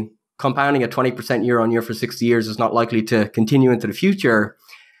say, compounding at 20% year on year for 60 years is not likely to continue into the future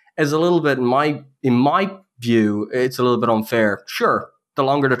is a little bit, in my view, it's a little bit unfair. Sure, the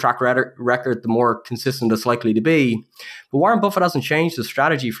longer the track record, the more consistent it's likely to be. But Warren Buffett hasn't changed his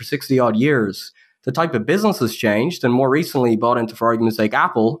strategy for 60 odd years. The type of business has changed, and more recently bought into, for argument's sake,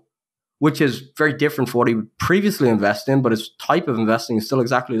 Apple, which is very different from what he would previously invest in, but his type of investing is still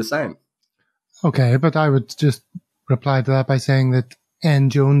exactly the same. Okay, but I would just reply to that by saying that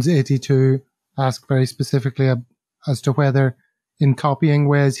N. Jones82 asked very specifically as to whether in copying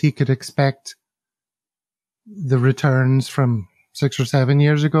Wes he could expect the returns from 6 or 7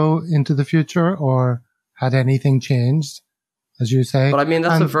 years ago into the future, or had anything changed, as you say. But I mean,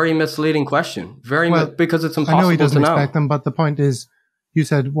 that's a very misleading question. Because it's impossible to know. I know he doesn't expect them, but the point is, you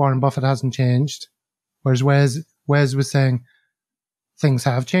said Warren Buffett hasn't changed, whereas Wes was saying things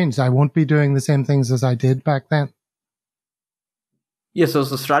have changed. I won't be doing the same things as I did back then. Yes, so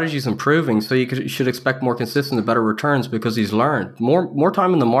the strategy is improving, so you should expect more consistent and better returns because he's learned. More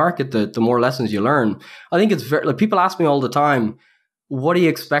time in the market, the more lessons you learn. I think it's very, like, people ask me all the time, what do you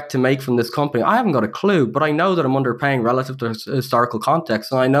expect to make from this company? I haven't got a clue, but I know that I'm underpaying relative to historical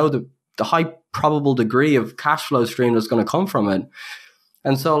context, and I know the high probable degree of cash flow stream that's going to come from it.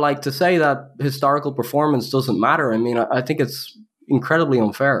 And so, like, to say that historical performance doesn't matter, I mean, I think it's incredibly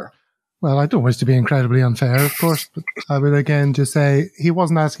unfair. Well, I don't wish to be incredibly unfair, of course, but I would again just say he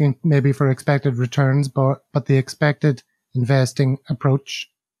wasn't asking maybe for expected returns, but the expected investing approach.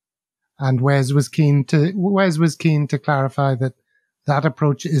 And Wes was keen to clarify that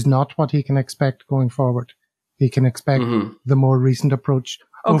approach is not what he can expect going forward. He can expect the more recent approach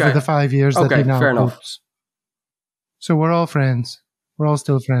over the 5 years that he now hopes. So we're all friends. We're all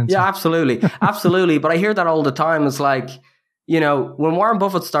still friends. Yeah, absolutely. Absolutely. But I hear that all the time. It's like, you know, when Warren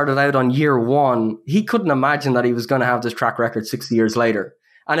Buffett started out on year one, he couldn't imagine that he was going to have this track record 60 years later.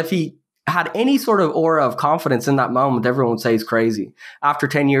 And if he had any sort of aura of confidence in that moment, everyone would say he's crazy. After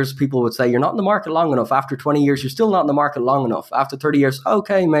 10 years, people would say, you're not in the market long enough. After 20 years, you're still not in the market long enough. After 30 years,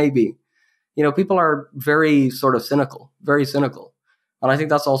 okay, maybe. You know, people are very sort of cynical, very cynical. And I think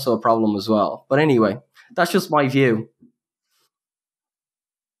that's also a problem as well. But anyway, that's just my view.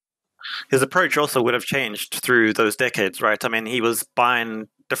 His approach also would have changed through those decades, right? I mean, he was buying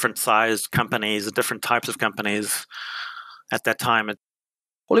different sized companies, different types of companies at that time.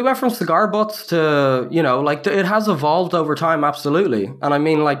 Well, he went from cigar butts to, you know, like it has evolved over time, absolutely. And I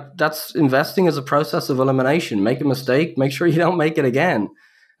mean, like, that's investing is a process of elimination. Make a mistake, make sure you don't make it again.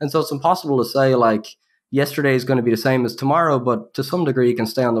 And so it's impossible to say, like, yesterday is going to be the same as tomorrow, but to some degree you can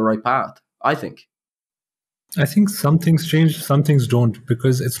stay on the right path, I think. I think some things change, some things don't,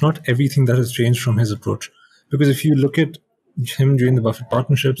 because it's not everything that has changed from his approach. Because if you look at him during the Buffett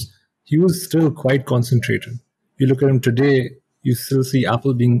partnerships, he was still quite concentrated. You look at him today, you still see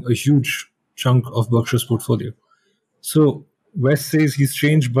Apple being a huge chunk of Berkshire's portfolio. So Wes says he's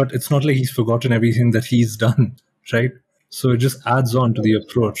changed, but it's not like he's forgotten everything that he's done, right? So it just adds on to the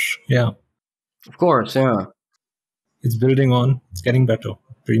approach. Yeah. Of course, yeah. It's building on, it's getting better.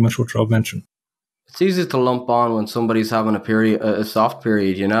 Pretty much what Rob mentioned. It's easy to lump on when somebody's having a soft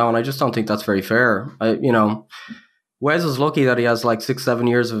period, you know, and I just don't think that's very fair. Wes is lucky that he has like 6-7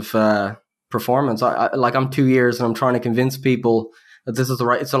 years of performance. I'm 2 years and I'm trying to convince people that this is the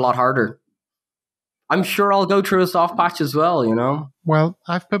right. It's a lot harder. I'm sure I'll go through a soft patch as well, you know. Well,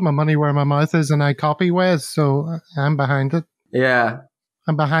 I've put my money where my mouth is and I copy Wes, so I'm behind it. Yeah.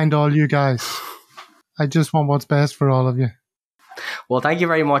 I'm behind all you guys. I just want what's best for all of you. Well, thank you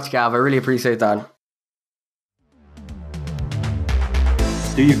very much, Gav. I really appreciate that.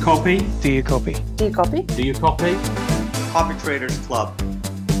 Do you copy? Do you copy? Do you copy? Do you copy? Copytraders Club.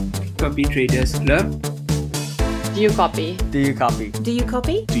 Copytraders Club. Do you copy? Do you copy? Do you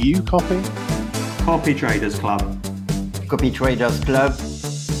copy? Do you copy? Copytraders Club. Copytraders Club.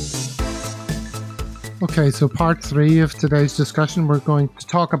 Okay, so part 3 of today's discussion, we're going to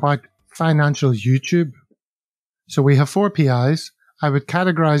talk about financial YouTube. So we have 4 PIs. I would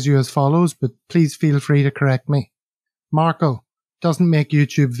categorize you as follows, but please feel free to correct me. Marco doesn't make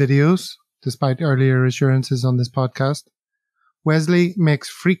YouTube videos, despite earlier assurances on this podcast. Wesl3y makes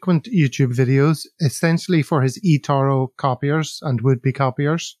frequent YouTube videos, essentially for his eToro copiers and would-be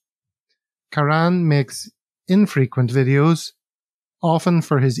copiers. Karan makes infrequent videos, often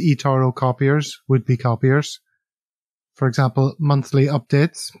for his eToro copiers, would-be copiers. For example, monthly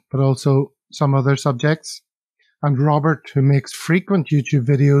updates, but also some other subjects. And Robert, who makes frequent YouTube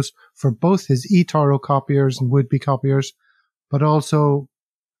videos for both his eToro copiers and would-be copiers, but also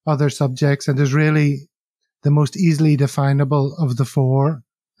other subjects, and is really the most easily definable of the 4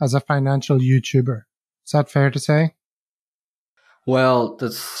 as a financial YouTuber. Is that fair to say? Well,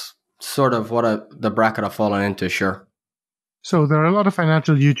 that's sort of what the bracket I've fallen into, sure. So there are a lot of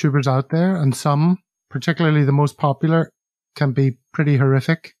financial YouTubers out there, and some, particularly the most popular, can be pretty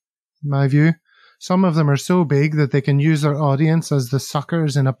horrific, in my view. Some of them are so big that they can use their audience as the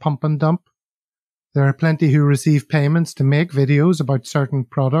suckers in a pump and dump. There are plenty who receive payments to make videos about certain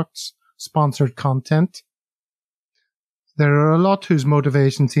products, sponsored content. There are a lot whose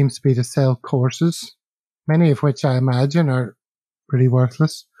motivation seems to be to sell courses, many of which I imagine are pretty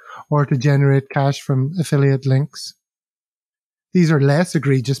worthless, or to generate cash from affiliate links. These are less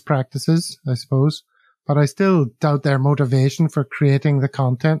egregious practices, I suppose, but I still doubt their motivation for creating the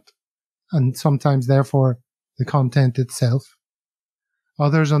content, and sometimes, therefore, the content itself.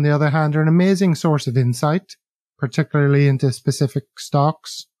 Others, on the other hand, are an amazing source of insight, particularly into specific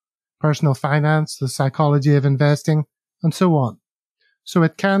stocks, personal finance, the psychology of investing, and so on. So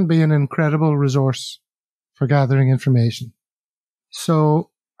it can be an incredible resource for gathering information. So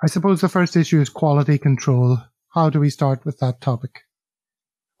I suppose the first issue is quality control. How do we start with that topic?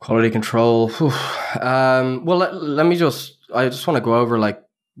 Quality control. Well, I just want to go over like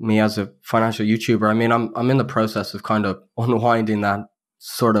me as a financial YouTuber. I mean, I'm in the process of kind of unwinding that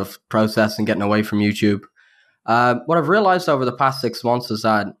sort of process and getting away from YouTube. What I've realized over the past 6 months is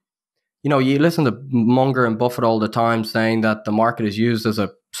that, you know, you listen to Munger and Buffett all the time saying that the market is used as a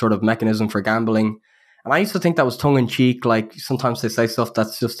sort of mechanism for gambling. And I used to think that was tongue in cheek. Like sometimes they say stuff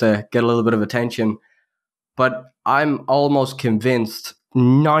that's just to get a little bit of attention. But I'm almost convinced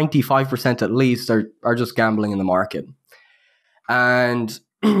 95% at least are just gambling in the market. And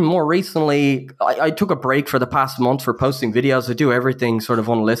more recently, I took a break for the past month for posting videos. I do everything sort of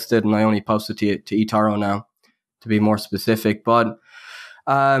unlisted, and I only post it to eToro now, to be more specific. But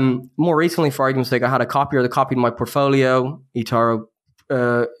more recently, for argument's sake, I had a copier that copied my portfolio. eToro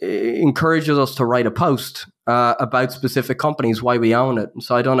encourages us to write a post about specific companies, why we own it. And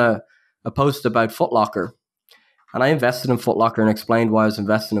so I done a post about Foot Locker. And I invested in Foot Locker and explained why I was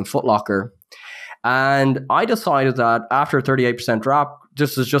invested in Foot Locker. And I decided that after a 38% drop,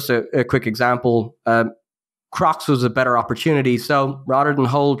 this is just a quick example, Crocs was a better opportunity. So rather than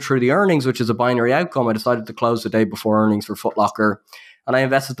hold through the earnings, which is a binary outcome, I decided to close the day before earnings for Foot Locker. And I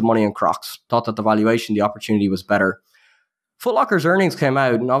invested the money in Crocs, thought that the valuation, the opportunity was better. Foot Locker's earnings came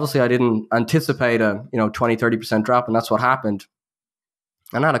out, and obviously I didn't anticipate a 20, 30% drop, and that's what happened.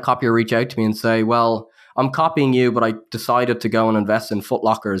 And I had a copier reach out to me and say, well, I'm copying you, but I decided to go and invest in Foot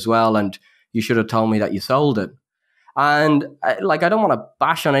Locker as well, and you should have told me that you sold it. And I don't want to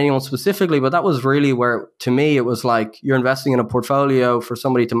bash on anyone specifically, but that was really where, to me, it was like you're investing in a portfolio for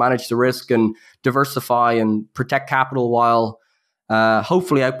somebody to manage the risk and diversify and protect capital while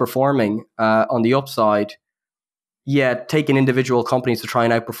hopefully outperforming on the upside. Yet taking individual companies to try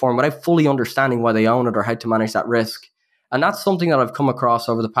and outperform without fully understanding why they own it or how to manage that risk. And that's something that I've come across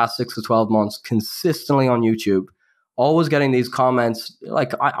over the past 6 to 12 months consistently on YouTube. Always getting these comments.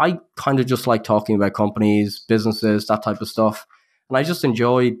 Like I kind of just like talking about companies, businesses, that type of stuff. And I just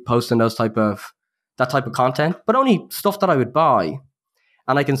enjoyed posting that type of content, but only stuff that I would buy.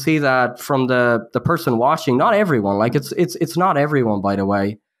 And I can see that from the person watching, not everyone, like it's not everyone, by the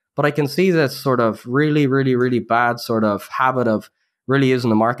way, but I can see this sort of really, really, really bad sort of habit of really using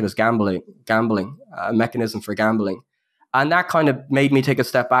the market as gambling, a mechanism for gambling. And that kind of made me take a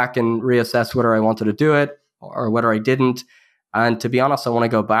step back and reassess whether I wanted to do it or whether I didn't. And to be honest, I want to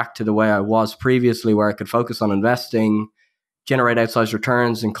go back to the way I was previously, where I could focus on investing, generate outsized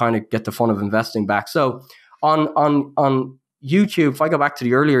returns, and kind of get the fun of investing back. So on YouTube, if I go back to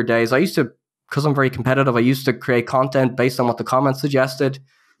the earlier days, I used to, because I'm very competitive, I used to create content based on what the comments suggested.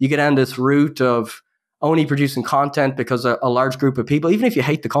 You get down this route of only producing content because a large group of people, even if you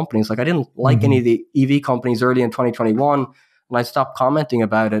hate the companies, like I didn't like any of the EV companies early in 2021, and I stopped commenting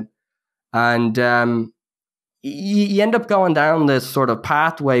about it. And you end up going down this sort of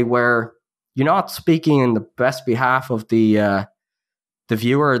pathway where you're not speaking in the best behalf of the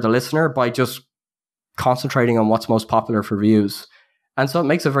viewer or the listener by just concentrating on what's most popular for views. And so it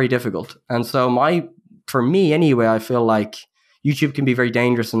makes it very difficult. And so for me anyway, I feel like YouTube can be very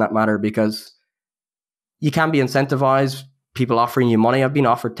dangerous in that matter because you can be incentivized, people offering you money. I've been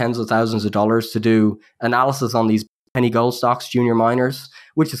offered tens of thousands of dollars to do analysis on these penny gold stocks, junior miners,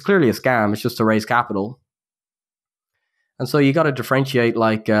 which is clearly a scam. It's just to raise capital. And so you got to differentiate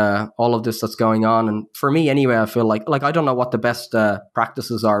all of this that's going on. And for me anyway, I feel like I don't know what the best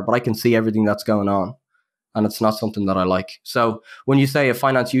practices are, but I can see everything that's going on. And it's not something that I like. So when you say a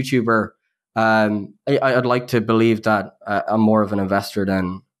finance YouTuber, I'd like to believe that I'm more of an investor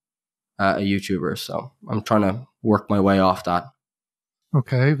than a YouTuber. So I'm trying to work my way off that.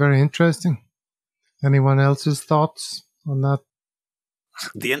 Okay, very interesting. Anyone else's thoughts on that?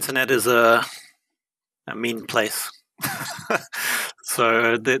 The internet is a mean place.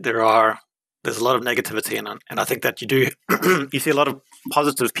 So there's a lot of negativity in it. And I think that you see a lot of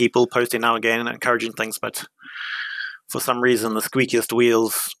positive people posting now and again and encouraging things, but for some reason the squeakiest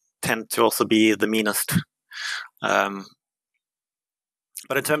wheels tend to also be the meanest.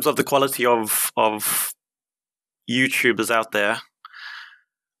 But in terms of the quality of YouTubers out there,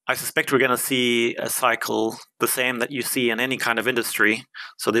 I suspect we're going to see a cycle the same that you see in any kind of industry.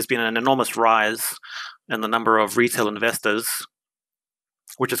 So there's been an enormous rise in the number of retail investors,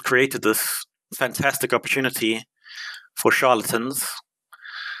 which has created this fantastic opportunity for charlatans.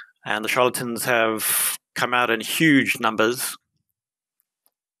 And the charlatans have come out in huge numbers.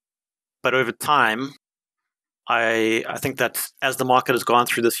 But over time, I think that as the market has gone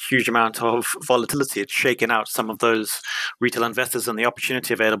through this huge amount of volatility, it's shaken out some of those retail investors, and the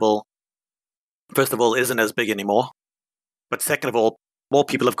opportunity available, first of all, isn't as big anymore. But second of all, more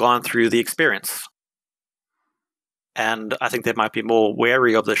people have gone through the experience. And I think they might be more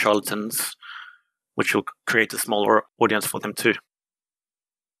wary of the charlatans, which will create a smaller audience for them too.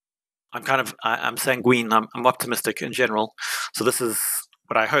 I'm sanguine, I'm optimistic in general. So this is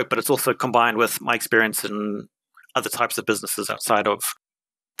what I hope, but it's also combined with my experience in other types of businesses outside of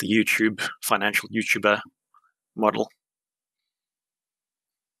the YouTube, financial YouTuber model.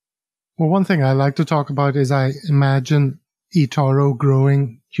 Well, one thing I like to talk about is I imagine eToro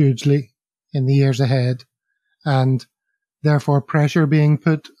growing hugely in the years ahead, and therefore pressure being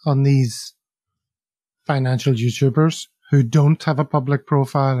put on these financial YouTubers who don't have a public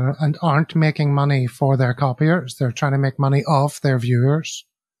profile and aren't making money for their copiers. They're trying to make money off their viewers.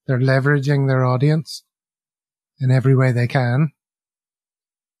 They're leveraging their audience in every way they can.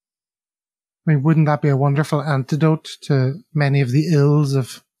 I mean, wouldn't that be a wonderful antidote to many of the ills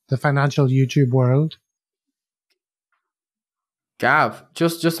of the financial YouTube world? Gav,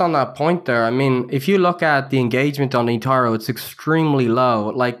 just on that point there, I mean, if you look at the engagement on eToro, it's extremely low.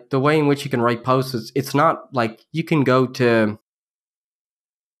 Like the way in which you can write posts, it's not like you can go to,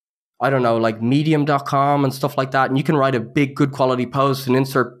 I don't know, like medium.com and stuff like that, and you can write a big, good quality post and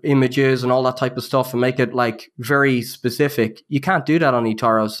insert images and all that type of stuff and make it like very specific. You can't do that on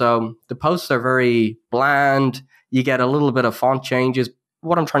eToro. So the posts are very bland. You get a little bit of font changes.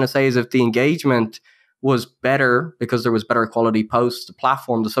 What I'm trying to say is if the engagement was better because there was better quality posts, the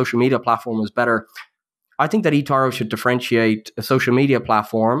platform, the social media platform was better, I think that eToro should differentiate a social media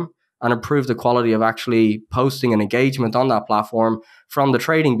platform and improve the quality of actually posting and engagement on that platform from the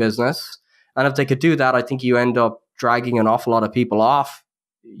trading business. And if they could do that, I think you end up dragging an awful lot of people off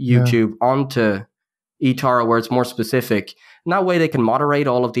YouTube onto eToro where it's more specific. And that way they can moderate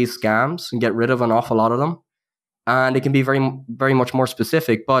all of these scams and get rid of an awful lot of them. And it can be very, very much more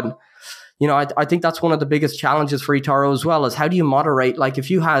specific. But, you know, I think that's one of the biggest challenges for eToro as well, is how do you moderate? Like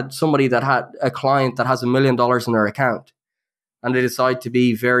if you had somebody that had a client that has $1 million in their account, and they decide to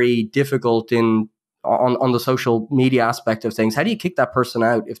be very difficult on the social media aspect of things, how do you kick that person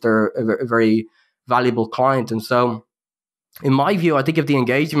out if they're a very valuable client? And so, in my view, I think if the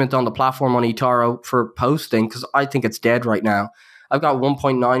engagement on the platform on eToro for posting, because I think it's dead right now, I've got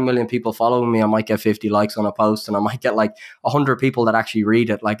 1.9 million people following me. I might get 50 likes on a post, and I might get like 100 people that actually read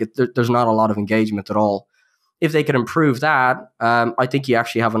it. Like there's not a lot of engagement at all. If they could improve that, I think you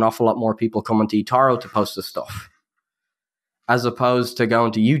actually have an awful lot more people coming to eToro to post this stuff, as opposed to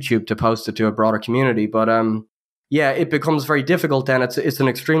going to YouTube to post it to a broader community. But yeah, it becomes very difficult then. It's an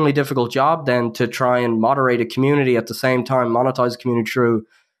extremely difficult job then to try and moderate a community at the same time, monetize a community through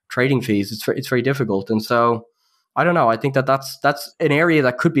trading fees. It's very difficult. And so, I don't know. I think that's an area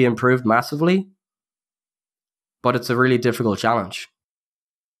that could be improved massively, but it's a really difficult challenge.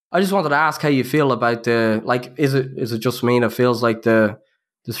 I just wanted to ask how you feel about is it just me that feels like the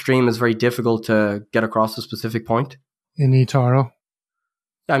stream is very difficult to get across a specific point? In eToro?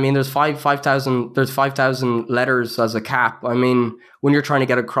 I mean, there's 5,000 letters as a cap. I mean, when you're trying to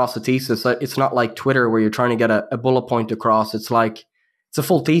get across a thesis, it's not like Twitter where you're trying to get a bullet point across. It's like it's a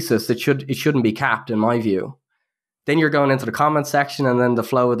full thesis. It shouldn't be capped, in my view. Then you're going into the comment section, and then the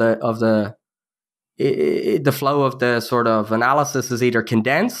flow of the flow of the sort of analysis is either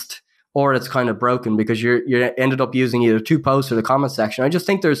condensed or it's kind of broken because you ended up using either two posts or the comment section. I just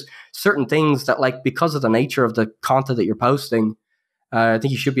think there's certain things that, like, because of the nature of the content that you're posting, I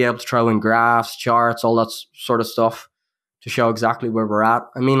think you should be able to throw in graphs, charts, all that sort of stuff to show exactly where we're at.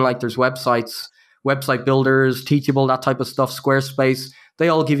 I mean, like, there's websites, website builders, Teachable, that type of stuff, Squarespace. They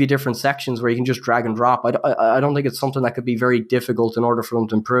all give you different sections where you can just drag and drop. I don't think it's something that could be very difficult in order for them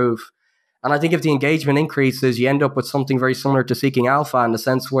to improve. And I think if the engagement increases, you end up with something very similar to Seeking Alpha in the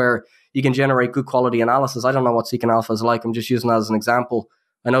sense where you can generate good quality analysis. I don't know what Seeking Alpha is like. I'm just using that as an example.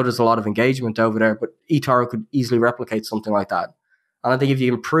 I know there's a lot of engagement over there, but eToro could easily replicate something like that. And I think if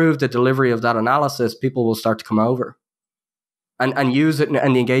you improve the delivery of that analysis, people will start to come over and use it,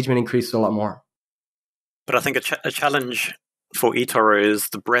 and the engagement increases a lot more. But I think a challenge for eToro is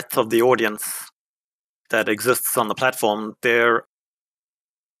the breadth of the audience that exists on the platform. There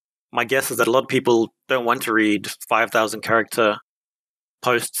my guess is that a lot of people don't want to read 5,000 character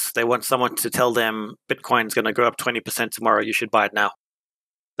posts. They want someone to tell them Bitcoin's going to go up 20% tomorrow. You should buy it now.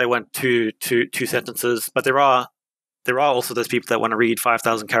 They want two sentences, but there are also those people that want to read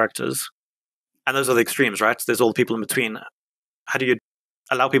 5,000 characters, and those are the extremes, right? There's all the people in between. How do you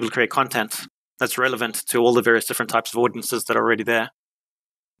allow people to create content that's relevant to all the various different types of audiences that are already there?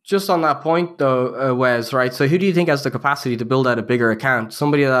 Just on that point, though, Wes, right? So who do you think has the capacity to build out a bigger account?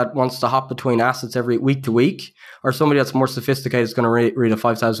 Somebody that wants to hop between assets every week to week, or somebody that's more sophisticated is going to read a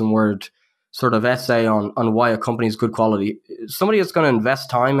 5,000-word sort of essay on why a company is good quality? Somebody that's going to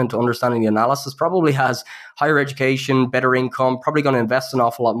invest time into understanding the analysis probably has higher education, better income, probably going to invest an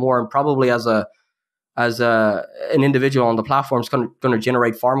awful lot more, and probably as an individual on the platform is going to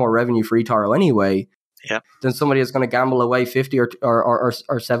generate far more revenue for eToro anyway. Yeah. Than somebody that's going to gamble away 50 or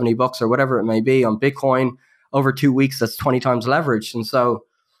 $70 or whatever it may be on Bitcoin over 2 weeks. That's 20 times leverage. And so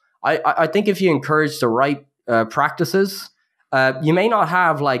I think if you encourage the right practices, you may not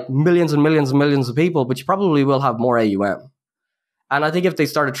have like millions and millions and millions of people, but you probably will have more AUM. And I think if they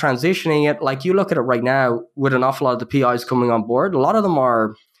started transitioning it, like you look at it right now with an awful lot of the PIs coming on board, a lot of them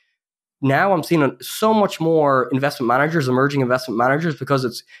are now I'm seeing so much more investment managers, emerging investment managers,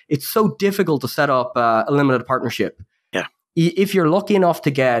 because it's so difficult to set up a limited partnership. Yeah. If you're lucky enough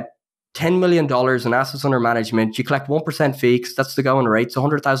to get $10 million in assets under management, you collect 1% fee, because that's the going rate, so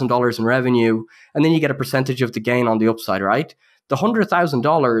 $100,000 in revenue, and then you get a percentage of the gain on the upside, right? The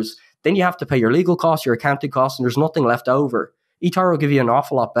 $100,000, then you have to pay your legal costs, your accounting costs, and there's nothing left over. eToro will give you an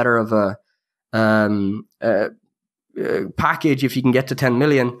awful lot better of a package if you can get to 10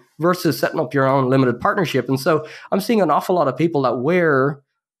 million versus setting up your own limited partnership. And so I'm seeing an awful lot of people that were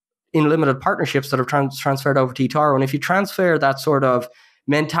in limited partnerships that have transferred over to eToro. And if you transfer that sort of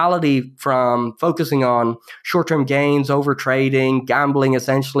mentality from focusing on short-term gains, over trading, gambling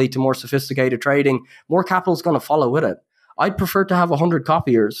essentially, to more sophisticated trading, more capital is going to follow with it. I'd prefer to have 100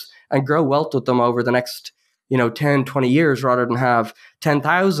 copiers and grow wealth with them over the next 10, 20 years, rather than have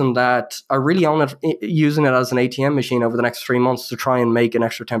 10,000 that are really on it, using it as an ATM machine over the next 3 months to try and make an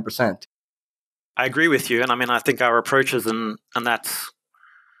extra 10%. I agree with you. And I mean, I think our approaches in that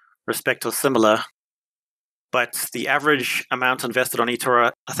respect are similar. But the average amount invested on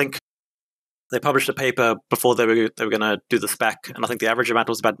eToro, I think they published a paper before they were going to do the SPAC. And I think the average amount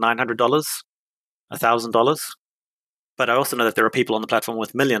was about $900, $1,000. But I also know that there are people on the platform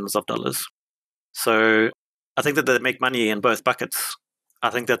with millions of dollars. So I think that they make money in both buckets. I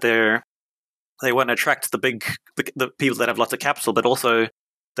think that they want to attract the people that have lots of capital, but also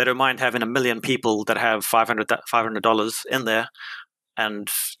they don't mind having 1 million people that have $500 in there. And,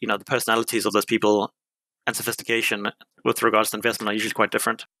 the personalities of those people and sophistication with regards to investment are usually quite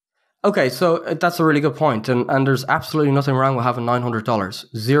different. Okay, so that's a really good point. And there's absolutely nothing wrong with having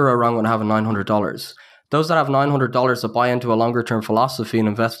 $900. Zero wrong with having $900. Those that have $900 that buy into a longer term philosophy and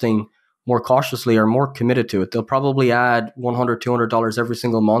investing more cautiously are more committed to it. They'll probably add $100, $200 every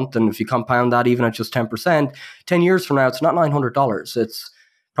single month. And if you compound that even at just 10%, 10 years from now, it's not $900. It's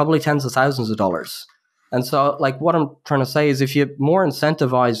probably tens of thousands of dollars. And so what I'm trying to say is if you more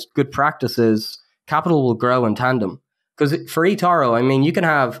incentivize good practices, capital will grow in tandem. Because for eToro, I mean, you can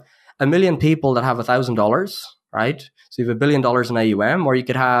have 1 million people that have $1,000, right? So you have $1 billion in AUM, or you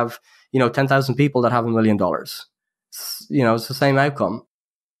could have, 10,000 people that have $1 million. It's the same outcome.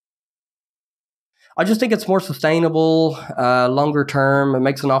 I just think it's more sustainable, longer term. It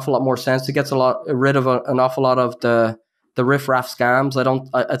makes an awful lot more sense. It gets rid of an awful lot of the riff-raff scams.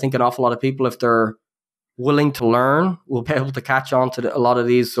 I think an awful lot of people, if they're willing to learn, will be able to catch on to a lot of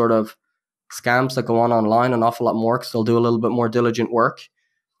these sort of scams that go on online an awful lot more, because they'll do a little bit more diligent work.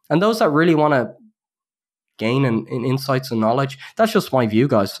 And those that really want to gain in insights and knowledge, that's just my view,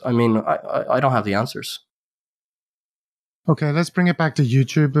 guys. I mean, I don't have the answers. Okay, let's bring it back to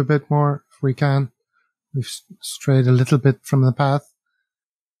YouTube a bit more if we can. We've strayed a little bit from the path.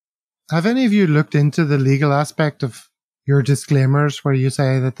 Have any of you looked into the legal aspect of your disclaimers where you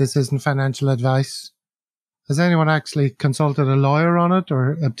say that this isn't financial advice? Has anyone actually consulted a lawyer on it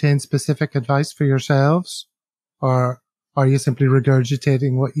or obtained specific advice for yourselves? Or are you simply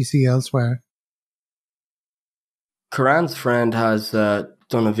regurgitating what you see elsewhere? Karan's friend has done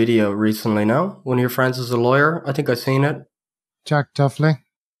a video recently now. One of your friends is a lawyer. I think I've seen it. Jack Duffley.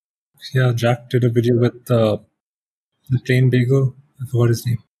 Yeah, Jack did a video with the plain bagel. I forgot his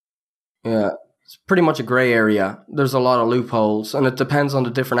name. Yeah, it's pretty much a gray area. There's a lot of loopholes, and it depends on the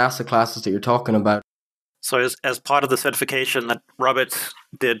different asset classes that you're talking about. So as part of the certification that Robert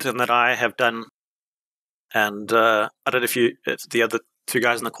did and that I have done, and I don't know if the other two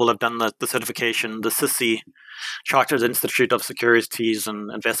guys in the call have done the certification, the CISI, Chartered Institute of Securities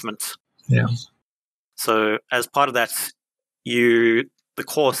and Investment. Yeah. So as part of that, the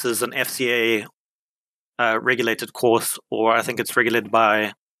course is an FCA regulated course, or I think it's regulated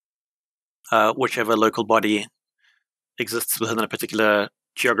by whichever local body exists within a particular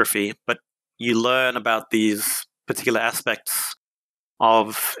geography. But you learn about these particular aspects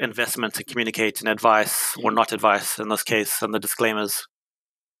of investment and communicating advice or not advice in this case, and the disclaimers.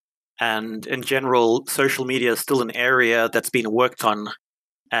 And in general, social media is still an area that's been worked on,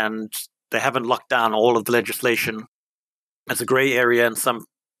 and they haven't locked down all of the legislation. It's a gray area in some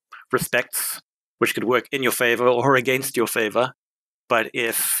respects, which could work in your favor or against your favor. But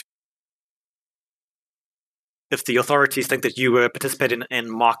if the authorities think that you were participating in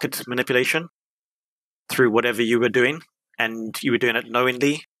market manipulation through whatever you were doing, and you were doing it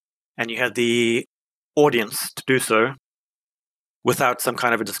knowingly, and you had the audience to do so without some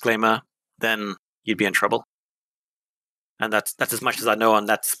kind of a disclaimer, then you'd be in trouble. And that's as much as I know on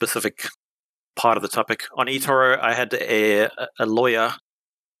that specific part of the topic. On eToro, I had a lawyer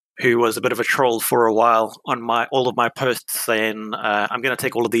who was a bit of a troll for a while on all of my posts saying, I'm going to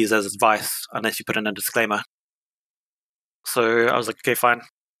take all of these as advice unless you put in a disclaimer. So I was like, okay, fine.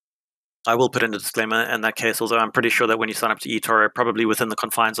 I will put in a disclaimer in that case, although I'm pretty sure that when you sign up to eToro, probably within the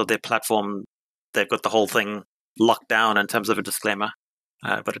confines of their platform, they've got the whole thing locked down in terms of a disclaimer,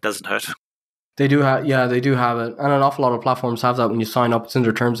 but it doesn't hurt. They do have it. And an awful lot of platforms have that when you sign up. It's in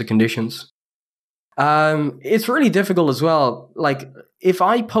their terms and conditions. It's really difficult as well. Like, if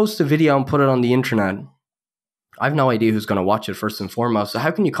I post a video and put it on the internet, I have no idea who's going to watch it first and foremost. So how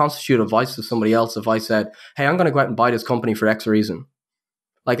can you constitute advice to somebody else if I said, hey, I'm going to go out and buy this company for X reason?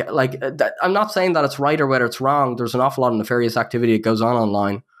 I'm not saying that it's right or whether it's wrong. There's an awful lot of nefarious activity that goes on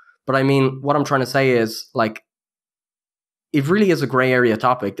online. But I mean, what I'm trying to say is, like, it really is a gray area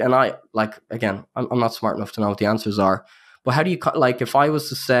topic. And I'm not smart enough to know what the answers are. But how do you, like, if I was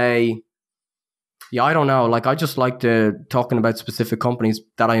to say, yeah, I don't know. Like, I just like talking about specific companies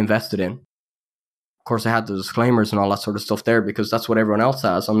that I invested in. Of course, I had the disclaimers and all that sort of stuff there because that's what everyone else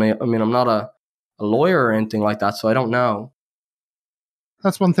has. I mean, I'm not a lawyer or anything like that, so I don't know.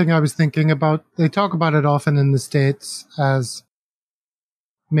 That's one thing I was thinking about. They talk about it often in the States as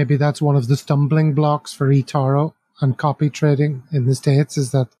maybe that's one of the stumbling blocks for eToro and copy trading in the States, is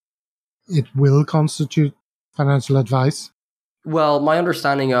that it will constitute financial advice. Well, my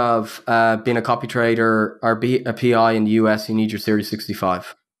understanding of being a copy trader or be a PI in the US, you need your Series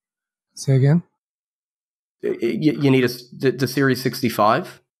 65. Say again? You need the Series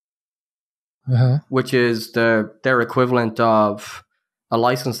 65, which is their equivalent of a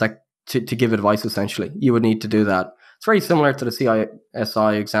license that to give advice, essentially. You would need to do that. It's very similar to the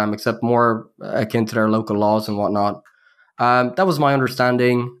CISI exam, except more akin to their local laws and whatnot. That was my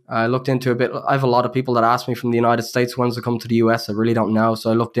understanding. I looked into it a bit. I have a lot of people that ask me from the United States when's to come to the US. I really don't know,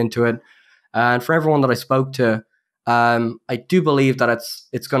 so I looked into it. And for everyone that I spoke to, I do believe that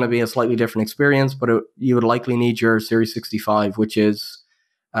it's going to be a slightly different experience, but you would likely need your Series 65, which is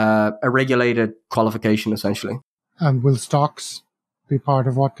a regulated qualification, essentially. And will stocks be part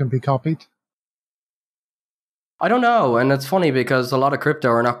of what can be copied? I don't know. And it's funny because a lot of crypto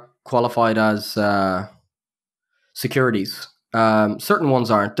are not qualified as securities. Certain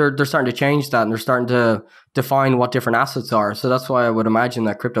ones aren't. They're starting to change that, and they're starting to define what different assets are. So that's why I would imagine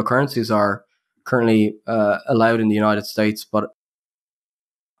that cryptocurrencies are currently allowed in the United States. But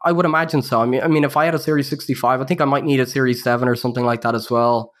I would imagine so. I mean, if I had a Series 65, I think I might need a Series 7 or something like that as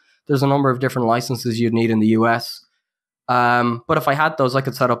well. There's a number of different licenses you'd need in the US. But if I had those, I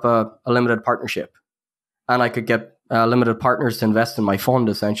could set up a limited partnership, and I could get limited partners to invest in my fund,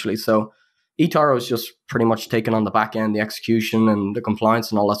 essentially. So eToro is just pretty much taking on the back end, the execution and the compliance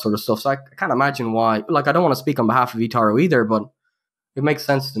and all that sort of stuff. So I can't imagine why. Like, I don't want to speak on behalf of eToro either, but it makes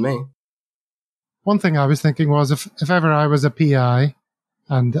sense to me. One thing I was thinking was if ever I was a PI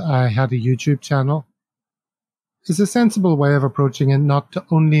and I had a YouTube channel, is a sensible way of approaching it not to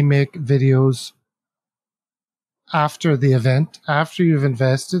only make videos after the event, after you've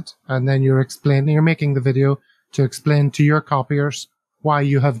invested, and then you're making the video to explain to your copiers why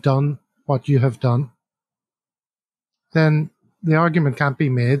you have done what you have done. Then the argument can't be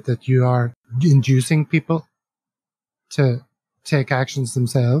made that you are inducing people to take actions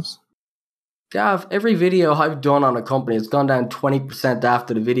themselves. Gav, every video I've done on a company has gone down 20%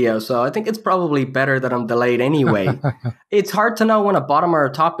 after the video, so I think it's probably better that I'm delayed anyway. It's hard to know when a bottom or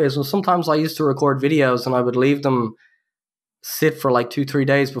a top is. Well, sometimes I used to record videos and I would leave them sit for like 2-3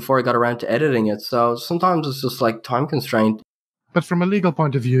 days before I got around to editing it. So sometimes it's just like time constraint. But from a legal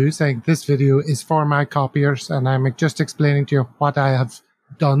point of view, saying this video is for my copiers and I'm just explaining to you what I have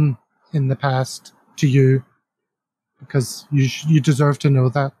done in the past to you, because you deserve to know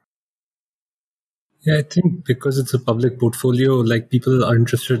that. Yeah, I think because it's a public portfolio, like people are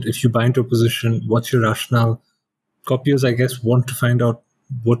interested, if you buy into a position, what's your rationale? Copiers, I guess, want to find out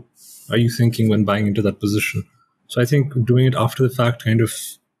what are you thinking when buying into that position. So I think doing it after the fact kind of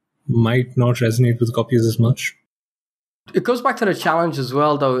might not resonate with copiers as much. It goes back to the challenge as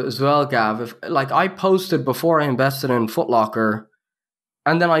well, Gav. If, like, I posted before I invested in Foot Locker,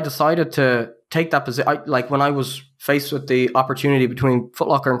 and then I decided to take that position. Like, when I was faced with the opportunity between Foot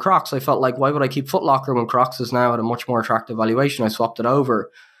Locker and Crocs, I felt like, why would I keep Foot Locker when Crocs is now at a much more attractive valuation? I swapped it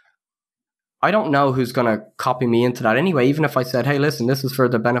over. I don't know who's going to copy me into that anyway, even if I said, hey, listen, this is for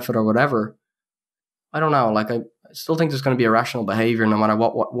the benefit or whatever. I don't know. Like, I still think there's going to be irrational behavior no matter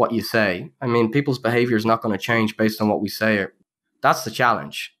what you say. I mean, people's behavior is not going to change based on what we say. That's the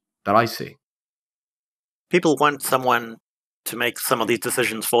challenge that I see. People want someone to make some of these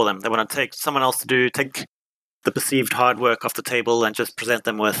decisions for them. They want to take someone else to take the perceived hard work off the table and just present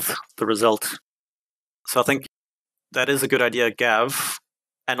them with the result. So I think that is a good idea, Gav.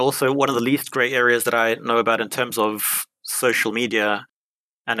 And also one of the least gray areas that I know about in terms of social media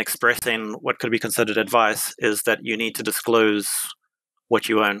and expressing what could be considered advice is that you need to disclose what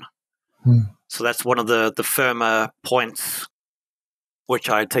you own. So that's one of the firmer points which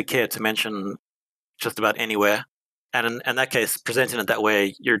I take care to mention just about anywhere. And in that case, presenting it that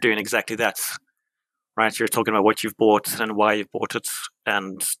way, you're doing exactly that, right? You're talking about what you've bought and why you've bought it,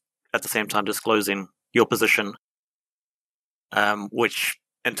 and at the same time disclosing your position, which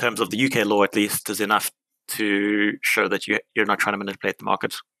in terms of the UK law at least is enough to show that you're not trying to manipulate the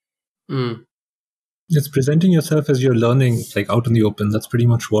market. It's presenting yourself as you're learning, like out in the open. That's pretty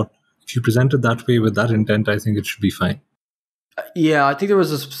much what, if you present it that way with that intent, I think it should be fine. Yeah, I think there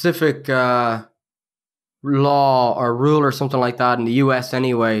was a specific law or rule or something like that in the US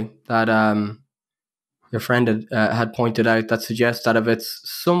anyway that your friend had pointed out that suggests that if it's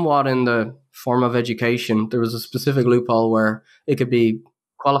somewhat in the form of education, there was a specific loophole where it could be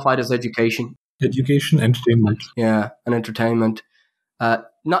qualified as education. Education, entertainment. Yeah, and entertainment.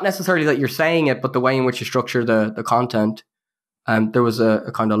 Not necessarily that you're saying it, but the way in which you structure the content. There was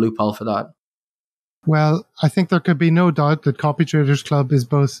a kind of loophole for that. Well, I think there could be no doubt that Copytraders Club is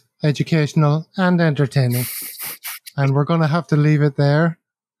both educational and entertaining. And we're going to have to leave it there.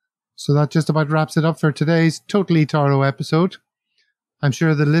 So that just about wraps it up for today's Total eToro episode. I'm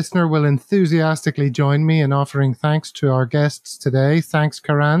sure the listener will enthusiastically join me in offering thanks to our guests today. Thanks,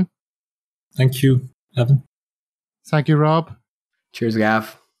 Karan. Thank you, Evan. Thank you, Rob. Cheers,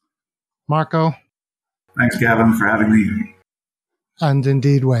 Gav. Marco. Thanks, Gavin, for having me. And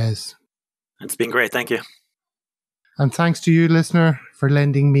indeed, Wes. It's been great. Thank you. And thanks to you, listener, for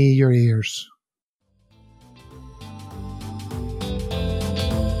lending me your ears.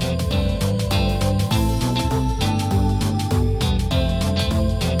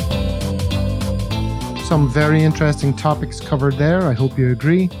 Some very interesting topics covered there, I hope you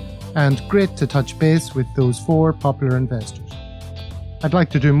agree, and great to touch base with those 4 popular investors. I'd like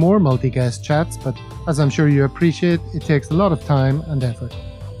to do more multi-guest chats, but as I'm sure you appreciate, it takes a lot of time and effort.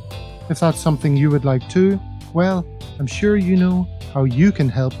 If that's something you would like too, well, I'm sure you know how you can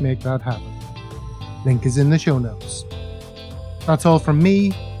help make that happen. Link is in the show notes. That's all from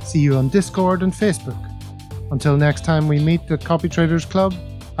me. See you on Discord and Facebook. Until next time we meet at Copytraders Club,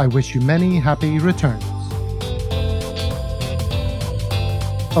 I wish you many happy returns.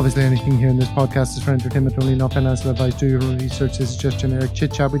 Obviously, anything here in this podcast is for entertainment only, not financial advice. Do your own research. This is just generic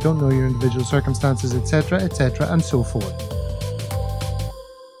chit-chat. We don't know your individual circumstances, etc., etc., and so forth.